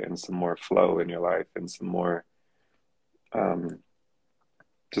around it, and some more flow in your life, and some more um,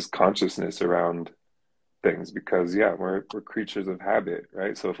 just consciousness around things. Because yeah, we're creatures of habit,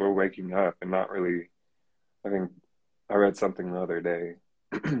 right? So if we're waking up and not really, I think I read something the other day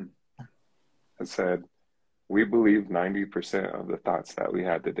that said we believe 90% of the thoughts that we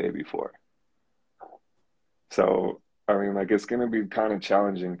had the day before. So I mean, like, it's going to be kind of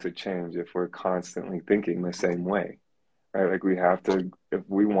challenging to change if we're constantly thinking the same way, right? Like we have to, if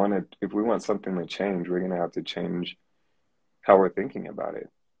we want something to change, we're going to have to change how we're thinking about it,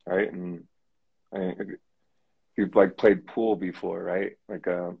 right? And I mean, if you've like played pool before, right? Like,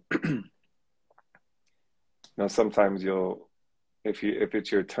 sometimes if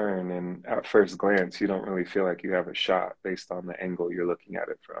it's your turn and at first glance you don't really feel like you have a shot based on the angle you're looking at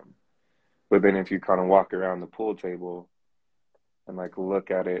it from. But then if you kind of walk around the pool table and like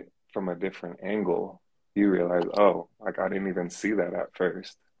look at it from a different angle, you realize, oh, like I didn't even see that at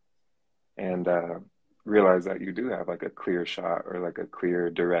first. And realize that you do have like a clear shot or like a clear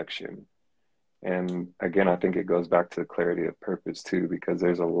direction. And again, I think it goes back to clarity of purpose too, because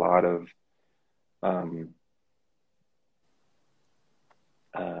there's a lot of um,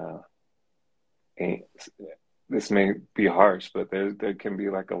 uh, this may be harsh, but there can be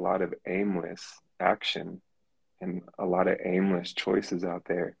like a lot of aimless action and a lot of aimless choices out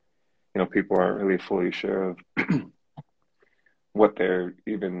there. You know, people aren't really fully sure of what they're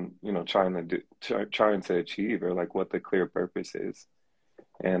even, you know, trying to do, trying to achieve, or like what the clear purpose is.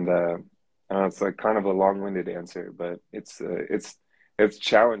 And it's like kind of a long-winded answer, but it's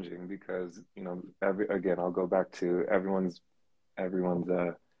challenging because, you know, again, I'll go back to everyone's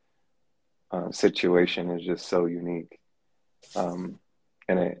situation is just so unique. Um,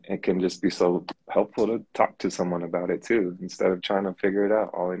 and it can just be so helpful to talk to someone about it too, instead of trying to figure it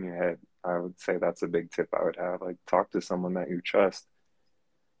out all in your head. I would say that's a big tip I would have. Like, talk to someone that you trust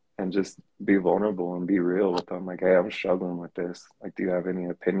and just be vulnerable and be real with them. Like, hey, I'm struggling with this. Like, do you have any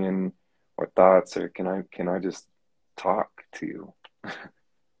opinion or thoughts, or can I just talk to you?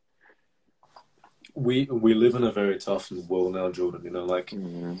 We live in a very tough world now, Jordan. You know, like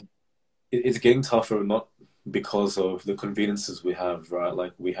Mm-hmm. it's getting tougher, not because of the conveniences we have, right?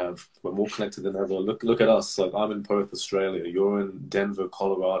 Like we're more connected than ever. Look at us. Like I'm in Perth, Australia. You're in Denver,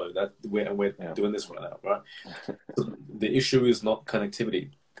 Colorado. We're Yeah. doing this right now, right? So the issue is not connectivity.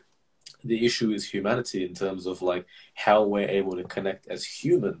 The issue is humanity in terms of like how we're able to connect as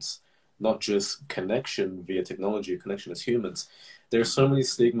humans, not just connection via technology, connection as humans. There are so many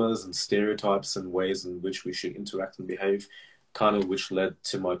stigmas and stereotypes and ways in which we should interact and behave, kind of which led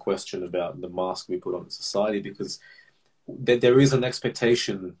to my question about the mask we put on society, because there is an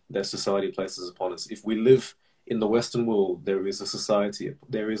expectation that society places upon us. If we live in the Western world, there is a society,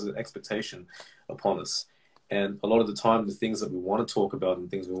 there is an expectation upon us. And a lot of the time, the things that we want to talk about and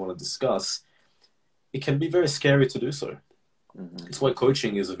things we want to discuss, it can be very scary to do so. Mm-hmm. It's why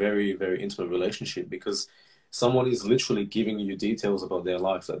coaching is a very, very intimate relationship, because someone is literally giving you details about their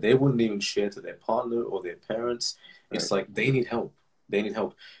life that they wouldn't even share to their partner or their parents. Right. It's like they need help. They need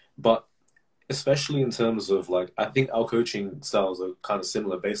help. But especially in terms of like, I think our coaching styles are kind of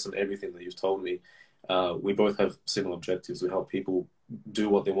similar based on everything that you've told me. We both have similar objectives. We help people do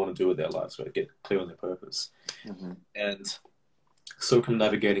what they want to do with their lives, right? Get clear on their purpose. Mm-hmm. And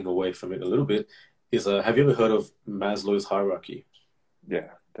circumnavigating away from it a little bit is, have you ever heard of Maslow's hierarchy?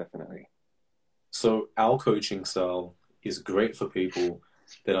 Yeah, definitely. So our coaching style is great for people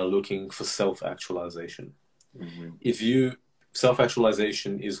that are looking for self-actualization. Mm-hmm. If you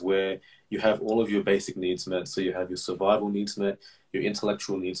Self-actualization is where you have all of your basic needs met. So you have your survival needs met, your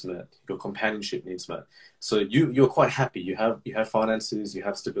intellectual needs met, your companionship needs met. So you're quite happy. You have finances, you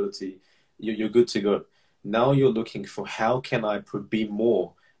have stability, you're good to go. Now you're looking for, how can I be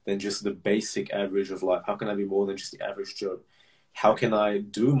more than just the basic average of life? How can I be more than just the average Joe? How Right. can I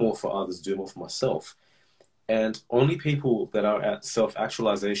do more for others, do more for myself? And only people that are at self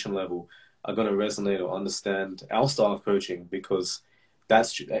actualization level are going to resonate or understand our style of coaching, because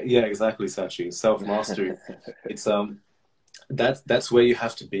yeah, exactly, Sachi. Self mastery. It's that's where you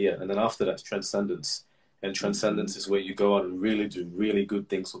have to be at. And then after that, transcendence. And Mm-hmm. transcendence is where you go out and really do really good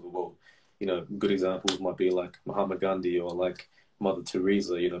things for the world. You know, good examples might be like Mahatma Gandhi or like Mother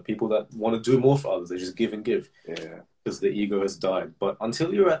Teresa, you know, people that want to do more for others. They just give and give Yeah. because the ego has died. But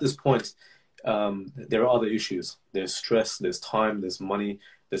until you're at this point, there are other issues. There's stress, there's time, there's money,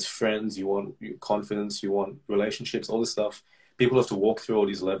 there's friends. You want confidence, you want relationships, all this stuff. People have to walk through all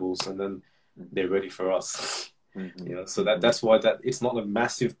these levels, and then they're ready for us. Mm-hmm. You know, so Mm-hmm. that's why that it's not a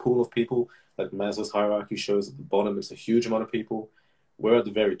massive pool of people like Maslow's hierarchy shows. At the bottom, it's a huge amount of people. We're at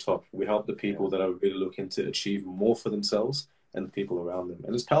the very top. We help the Yeah. people that are really looking to achieve more for themselves and the people around them.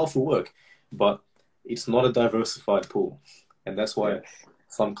 And it's powerful work, but it's not a diversified pool. And that's why Yes.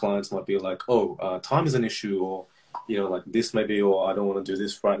 some clients might be like, oh, time is an issue, or, you know, like this maybe, or I don't want to do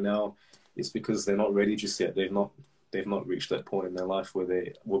this right now. It's because they're not ready just yet. They've not reached that point in their life where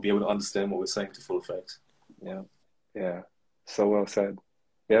they will be able to understand what we're saying to full effect. Yeah. Yeah. So well said.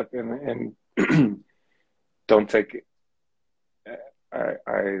 Yep. And don't take it.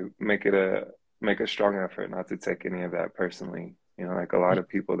 I make a strong effort not to take any of that personally. You know, like a lot of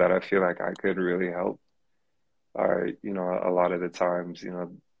people that I feel like I could really help are, you know, a lot of the times, you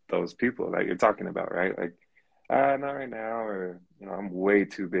know, those people that you're talking about, right? Like, not right now, or, you know, I'm way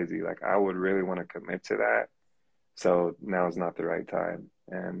too busy. Like, I would really want to commit to that, So now is not the right time.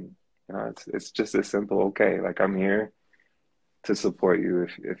 And it's just as simple. Okay, like I'm here to support you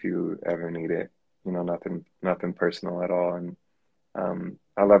if you ever need it. Nothing personal at all. And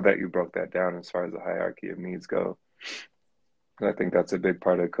I love that you broke that down as far as the hierarchy of needs go. And I think that's a big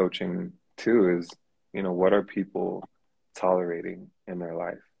part of coaching too. Is what are people tolerating in their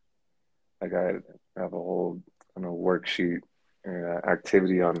life? Like I have a whole worksheet or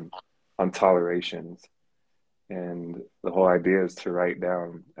activity on tolerations. And the whole idea is to write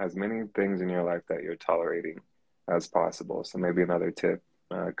down as many things in your life that you're tolerating as possible. So maybe another tip,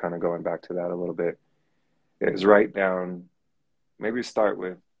 kind of going back to that a little bit, is write down, maybe start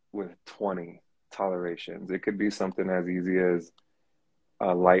with 20 tolerations. It could be something as easy as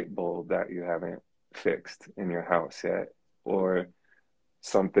a light bulb that you haven't fixed in your house yet, or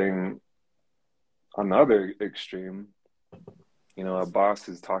something on the other extreme, a boss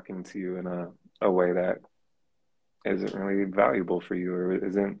is talking to you in a way that isn't really valuable for you or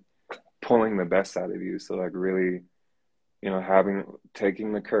isn't pulling the best out of you. So like really,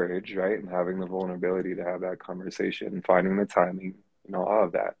 taking the courage, right? And having the vulnerability to have that conversation, finding the timing, all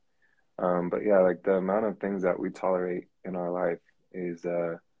of that. But yeah, like the amount of things that we tolerate in our life is,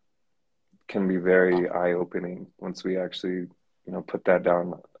 can be very eye-opening once we actually, put that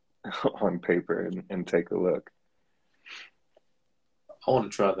down on paper and take a look. I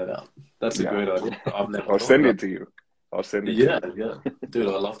want to try that out. That's a Yeah. great idea. I've never I'll thought send about it to you. I'll send it. it to Yeah, you. yeah. Dude,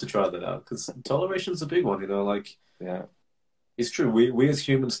 I'd love to try that out because toleration's a big one, like Yeah. it's true. We as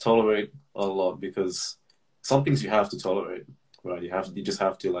humans tolerate a lot because some things you have to tolerate, right? You just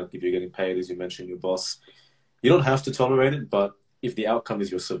have to, like, if you're getting paid, as you mentioned, your boss, you don't have to tolerate it, but if the outcome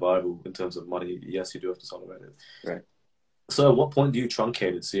is your survival in terms of money, yes, you do have to tolerate it. Right. So at what point do you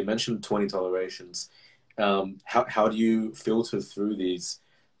truncate it? So you mentioned 20 tolerations. How do you filter through these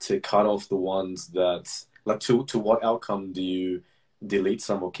to cut off the ones that, like, to what outcome do you delete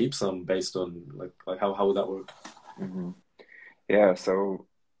some or keep some based on, like how would that work? Hmm. Yeah. So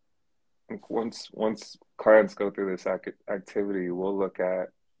like, once clients go through this activity, we'll look at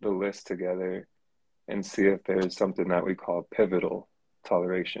the list together and see if there's something that we call pivotal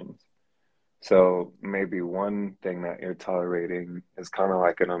tolerations. So maybe one thing that you're tolerating is kind of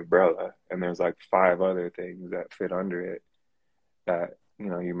like an umbrella, and there's like five other things that fit under it that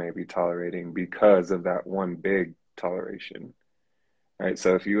you may be tolerating because of that one big toleration. Right.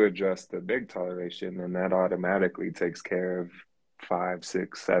 So if you address the big toleration, then that automatically takes care of five,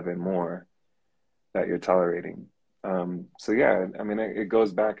 six, seven more that you're tolerating. So yeah, I mean, it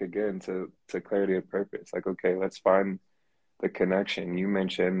goes back again to clarity of purpose. Like, okay, let's find the connection. You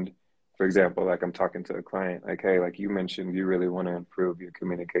mentioned, for example, like I'm talking to a client, like, hey, like you mentioned, you really want to improve your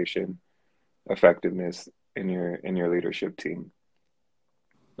communication effectiveness in your leadership team.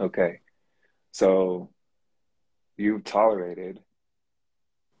 Okay, so you've tolerated,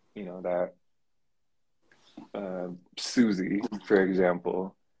 that Susie, for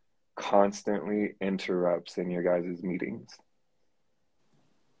example, constantly interrupts in your guys' meetings.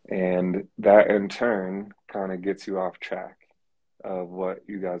 And that in turn kind of gets you off track of what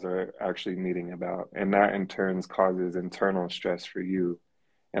you guys are actually meeting about. And that in turn causes internal stress for you.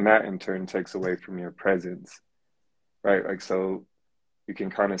 And that in turn takes away from your presence, right? Like, so you can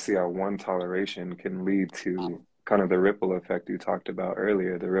kind of see how one toleration can lead to kind of the ripple effect you talked about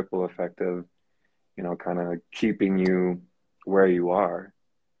earlier, the ripple effect of, kind of keeping you where you are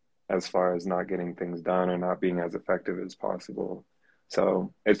as far as not getting things done or not being as effective as possible.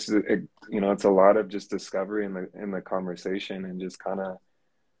 So it's a lot of just discovery in the conversation and just kind of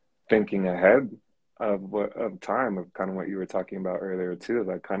thinking ahead of time of kind of what you were talking about earlier too,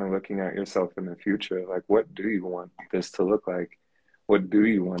 like kind of looking at yourself in the future, like what do you want this to look like? What do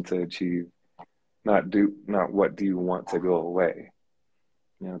you want to achieve? Not what do you want to go away?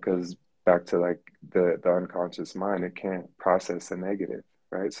 Because back to like the unconscious mind, it can't process the negative,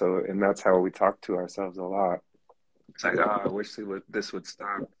 right? So, and that's how we talk to ourselves a lot. It's like, oh, I wish this would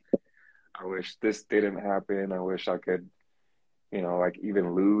stop. I wish this didn't happen. I wish I could, like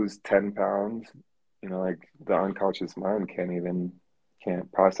even lose 10 pounds. Like the unconscious mind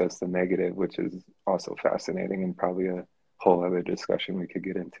can't process the negative, which is also fascinating and probably a whole other discussion we could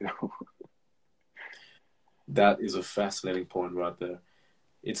get into. That is a fascinating point right there.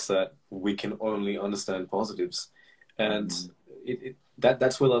 It's that we can only understand positives, and Hmm.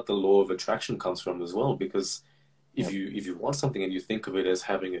 that's where, like, the law of attraction comes from as well. Because if Yep. you want something and you think of it as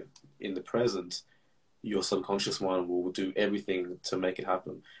having it in the present, your subconscious mind will do everything to make it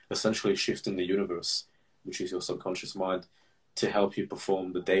happen. Essentially, shifting the universe, which is your subconscious mind, to help you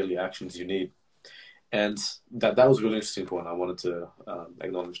perform the daily actions you need. And that was a really interesting point. I wanted to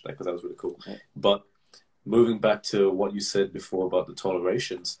acknowledge that because that was really cool. Yep. But moving back to what you said before about the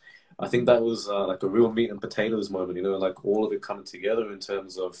tolerations, I think that was like a real meat and potatoes moment, like all of it coming together in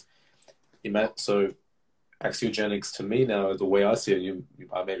terms of, so axiogenics to me now, the way I see it,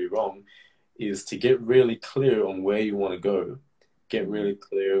 I may be wrong, is to get really clear on where you want to go, get really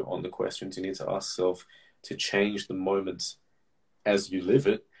clear on the questions you need to ask yourself to change the moment as you live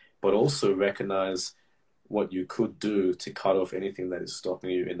it, but also recognize what you could do to cut off anything that is stopping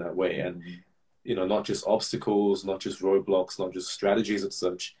you in that way. And, not just obstacles, not just roadblocks, not just strategies as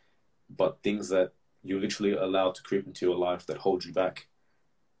such, but things that you literally allow to creep into your life that hold you back,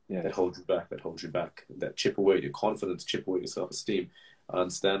 that hold you back, that hold you back, that chip away at your confidence, chip away at your self-esteem. I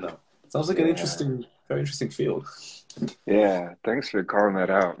understand that. Sounds like an interesting, very interesting field. Yeah, thanks for calling that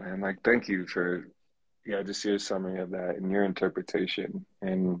out, man. Like, thank you for, just your summary of that and your interpretation.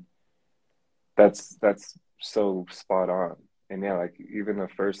 And that's so spot on. And yeah, like even the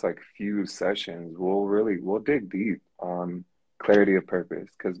first like few sessions, we'll dig deep on clarity of purpose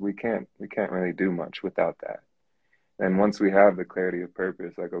because we can't really do much without that. And once we have the clarity of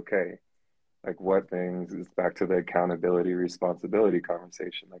purpose, like okay, like what things is back to the accountability responsibility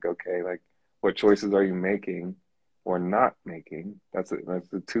conversation. Like okay, like what choices are you making or not making? That's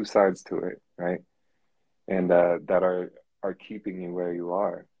the two sides to it, right? And that are keeping you where you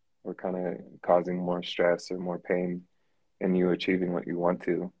are, or kind of causing more stress or more pain in you achieving what you want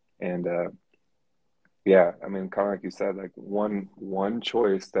to. And yeah, I mean, kind of like you said, like one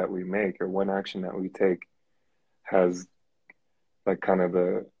choice that we make or one action that we take has like kind of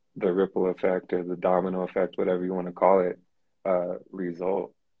the ripple effect or the domino effect, whatever you want to call it,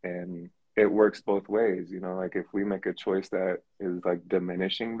 result. And it works both ways, like if we make a choice that is like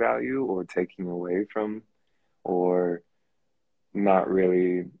diminishing value or taking away from or not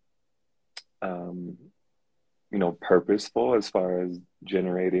really um, purposeful as far as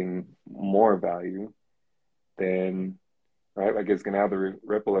generating more value, then right, like it's gonna have the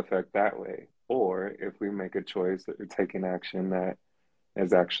ripple effect that way. Or if we make a choice that we're taking action that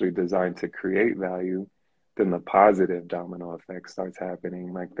is actually designed to create value, then the positive domino effect starts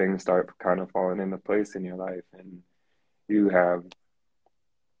happening. Like things start kind of falling into place in your life, and you have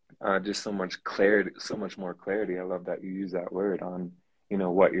just so much clarity, so much more clarity. I love that you use that word on,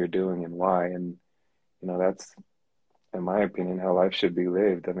 what you're doing and why. And, that's, in my opinion, how life should be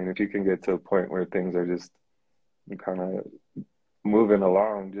lived. I mean, if you can get to a point where things are just kind of moving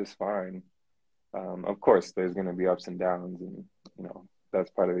along just fine, of course, there's going to be ups and downs. And,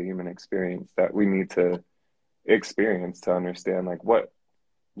 that's part of the human experience that we need to experience to understand like what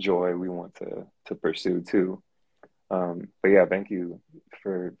joy we want to pursue too. But yeah, thank you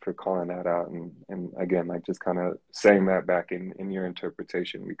for calling that out and again like just kind of saying that back in your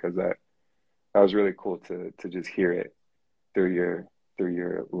interpretation because that was really cool to just hear it through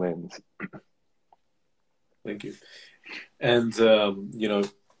your lens. Thank you. And,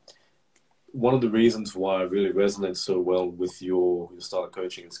 one of the reasons why I really resonate so well with your style of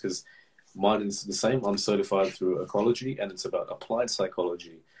coaching is because mine is the same. I'm certified through ecology and it's about applied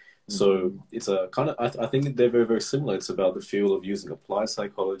psychology. So it's a kind of, I think they're very, very similar. It's about the field of using applied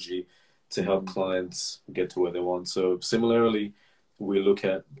psychology to help clients get to where they want. So similarly, we look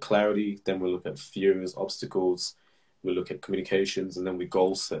at clarity, then we look at fears, obstacles, we look at communications, and then we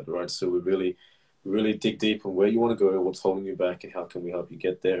goal set, right? So we really dig deep on where you want to go, what's holding you back, and how can we help you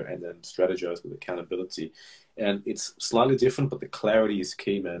get there, and then strategize with accountability. And it's slightly different, but the clarity is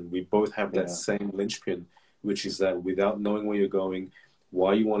key, man. We both have that same linchpin, which is that without knowing where you're going,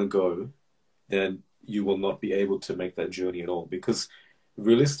 why you want to go, then you will not be able to make that journey at all. Because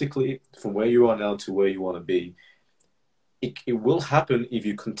realistically, from where you are now to where you want to be, it will happen if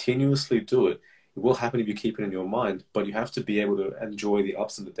you continuously do it. It will happen if you keep it in your mind, but you have to be able to enjoy the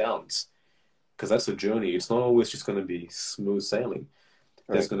ups and the downs because that's a journey. It's not always just going to be smooth sailing.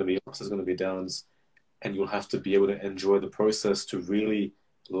 There's going to be ups, there's going to be downs, and you'll have to be able to enjoy the process to really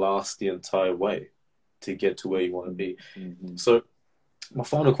last the entire way to get to where you want to be. So my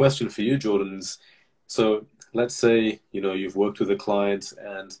final question for you, Jordan, is so let's say, you've worked with a client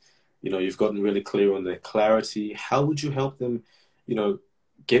and, you've gotten really clear on their clarity. How would you help them,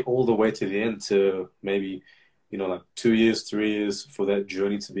 get all the way to the end to maybe, like 2 years, 3 years for that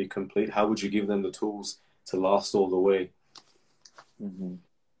journey to be complete? How would you give them the tools to last all the way?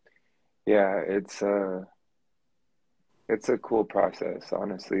 Yeah, it's a cool process.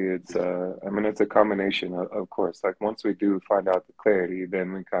 Honestly, I mean, it's a combination of course, like once we do find out the clarity,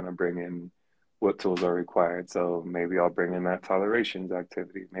 then we kind of bring in what tools are required. So maybe I'll bring in that tolerations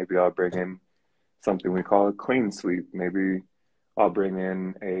activity. Maybe I'll bring in something we call a clean sweep. Maybe I'll bring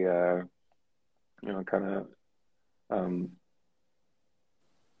in a, kind of, um,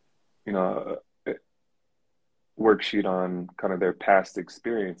 you know, worksheet on kind of their past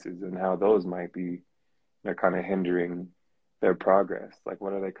experiences and how those might be, kind of hindering their progress. Like,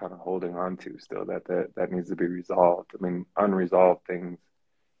 what are they kind of holding on to still that needs to be resolved? I mean, unresolved things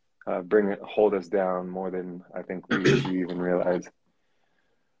hold us down more than I think we even realize.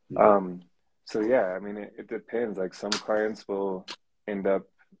 So yeah, I mean, it depends. Like, some clients will end up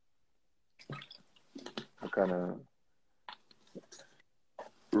kind of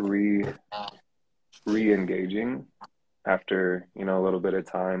re-engaging after, a little bit of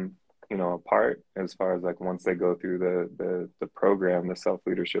time, apart, as far as like once they go through the program, the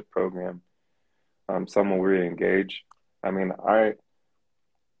self-leadership program. Some will re-engage. I mean,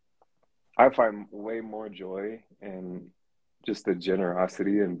 I find way more joy in just the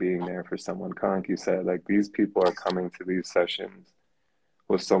generosity and being there for someone. Kind of like you said, like, these people are coming to these sessions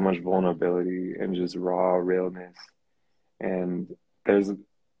with so much vulnerability and just raw realness. And there's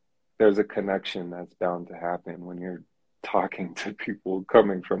a connection that's bound to happen when you're talking to people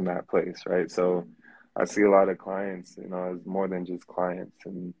coming from that place, right? So I see a lot of clients, as more than just clients,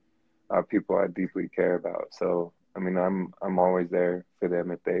 and people I deeply care about. So I mean, I'm always there for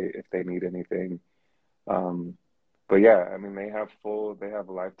them if they need anything. But yeah, I mean, they have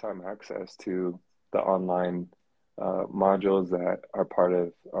lifetime access to the online modules that are part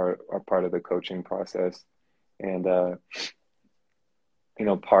of the coaching process, and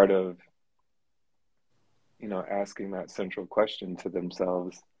part of asking that central question to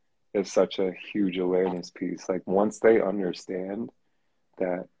themselves is such a huge awareness piece. Like, once they understand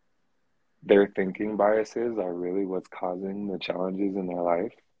that their thinking biases are really what's causing the challenges in their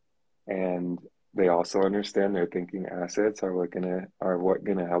life, and they also understand their thinking assets are what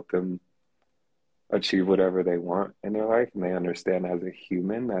gonna help them achieve whatever they want in their life, and they understand as a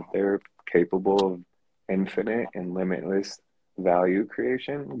human that they're capable of infinite and limitless value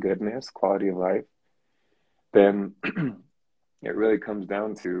creation, goodness, quality of life, then it really comes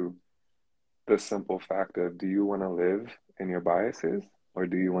down to the simple fact of, do you want to live in your biases, or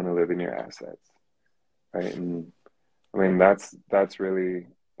do you want to live in your assets, right? And I mean, that's really,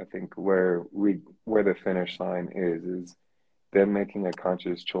 I think, where the finish line is them making a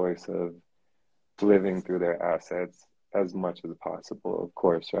conscious choice of living through their assets as much as possible, of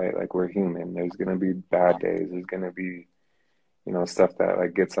course, right? Like, we're human. There's going to be bad days. There's going to be, stuff that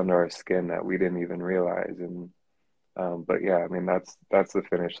like gets under our skin that we didn't even realize. And but yeah, I mean, that's the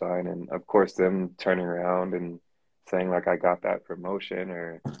finish line. And of course, them turning around and saying like, I got that promotion,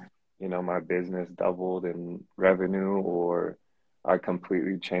 or my business doubled in revenue, or I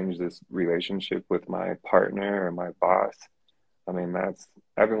completely changed this relationship with my partner or my boss. I mean, that's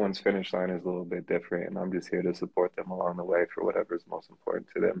everyone's finish line is a little bit different, and I'm just here to support them along the way for whatever is most important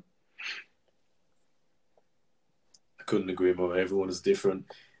to them. I couldn't agree more. Everyone is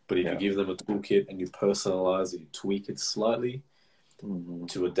different, but if you give them a toolkit and you personalize it, you tweak it slightly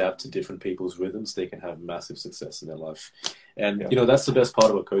to adapt to different people's rhythms, they can have massive success in their life. And that's the best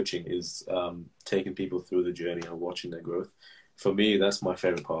part about coaching is taking people through the journey and watching their growth. For me, that's my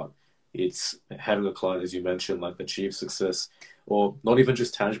favorite part. It's having a client, as you mentioned, like achieve success, or not even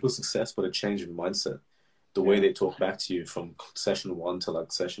just tangible success, but a change in mindset. The way they talk back to you from session 1 to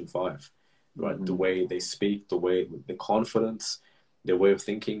like session 5, right? The way they speak, the confidence, their way of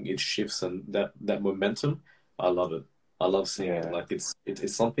thinking, it shifts, and that momentum, I love it. I love seeing it. Like, it's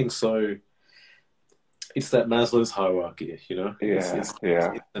something so. It's that Maslow's hierarchy, It's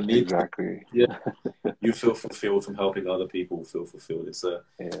the need. Exactly. You feel fulfilled from helping other people feel fulfilled.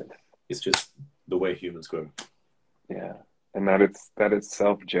 It's just the way humans grow. Yeah, and that it's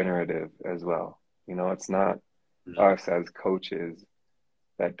self-generative as well. It's not us as coaches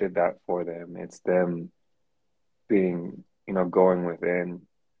that did that for them. It's them being, going within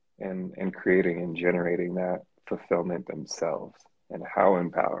and creating and generating that fulfillment themselves. And how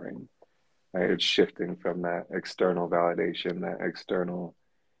empowering, right? It's shifting from that external validation, that external,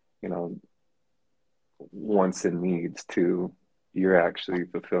 you know, wants and needs, to you're actually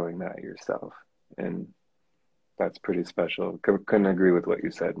fulfilling that yourself. And that's pretty special. Couldn't agree with what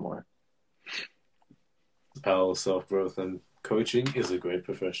you said more. The power of self-growth, and coaching is a great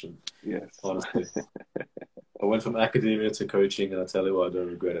profession. Yes. Honestly. I went from academia to coaching, and I tell you what, I don't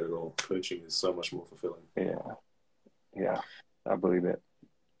regret it at all. Coaching is so much more fulfilling. Yeah, I believe it.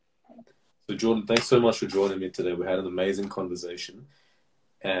 So Jordan, thanks so much for joining me today. We had an amazing conversation,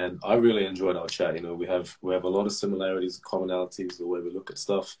 and I really enjoyed our chat. We have a lot of similarities, commonalities, the way we look at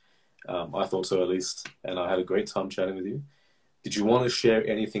stuff. I thought so, at least, and I had a great time chatting with you. Did you want to share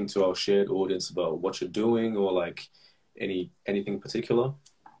anything to our shared audience about what you're doing, or like anything particular?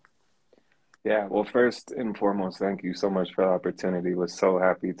 Yeah, well, first and foremost, thank you so much for the opportunity. Was so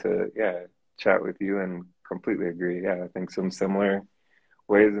happy to chat with you and completely agree. Yeah, I think some similar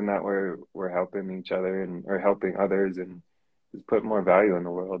ways in that we're helping each other and or helping others and just put more value in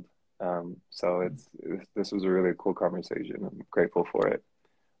the world. So this was a really cool conversation. I'm grateful for it.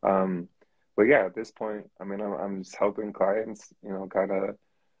 Um, but yeah, at this point, I mean, I'm just helping clients, you know, kind of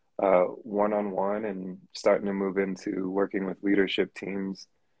one-on-one and starting to move into working with leadership teams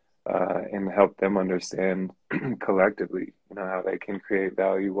and help them understand collectively, you know, how they can create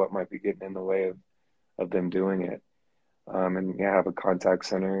value, what might be getting in the way of them doing it. And yeah, have a contact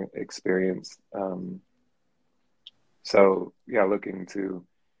center experience. So yeah, looking to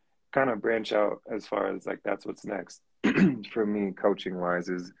kind of branch out as far as like that's what's next for me coaching wise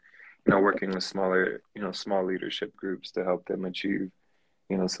is, you know, working with smaller, you know, small leadership groups to help them achieve,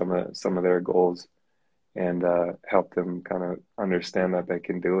 you know, some of their goals and help them kind of understand that they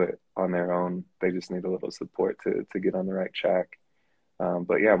can do it on their own. They just need a little support to get on the right track.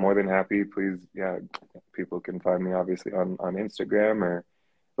 But yeah, more than happy. Please, yeah, people can find me obviously on Instagram or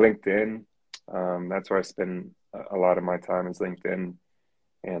LinkedIn. That's where I spend a lot of my time is LinkedIn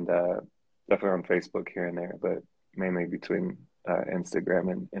and definitely on Facebook here and there, but mainly between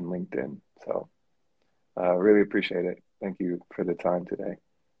Instagram and LinkedIn. So really appreciate it. Thank you for the time today.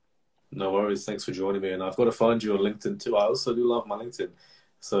 No worries. Thanks for joining me. And I've got to find you on LinkedIn too. I also do love my LinkedIn.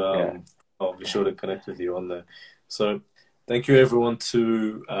 So Yeah. I'll be sure to connect with you on there. So thank you everyone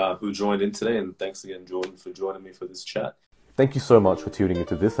who joined in today. And thanks again, Jordan, for joining me for this chat. Thank you so much for tuning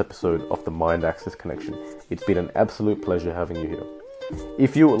into this episode of the Mind Access Connection. It's been an absolute pleasure having you here.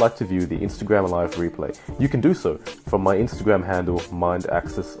 If you would like to view the Instagram Live replay, you can do so from my Instagram handle, Mind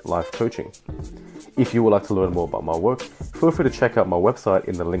Access Life Coaching. If you would like to learn more about my work, feel free to check out my website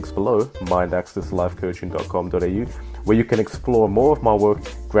in the links below, mindaccesslifecoaching.com.au, where you can explore more of my work,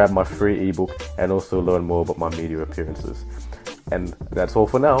 grab my free ebook, and also learn more about my media appearances. And that's all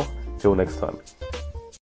for now. Till next time.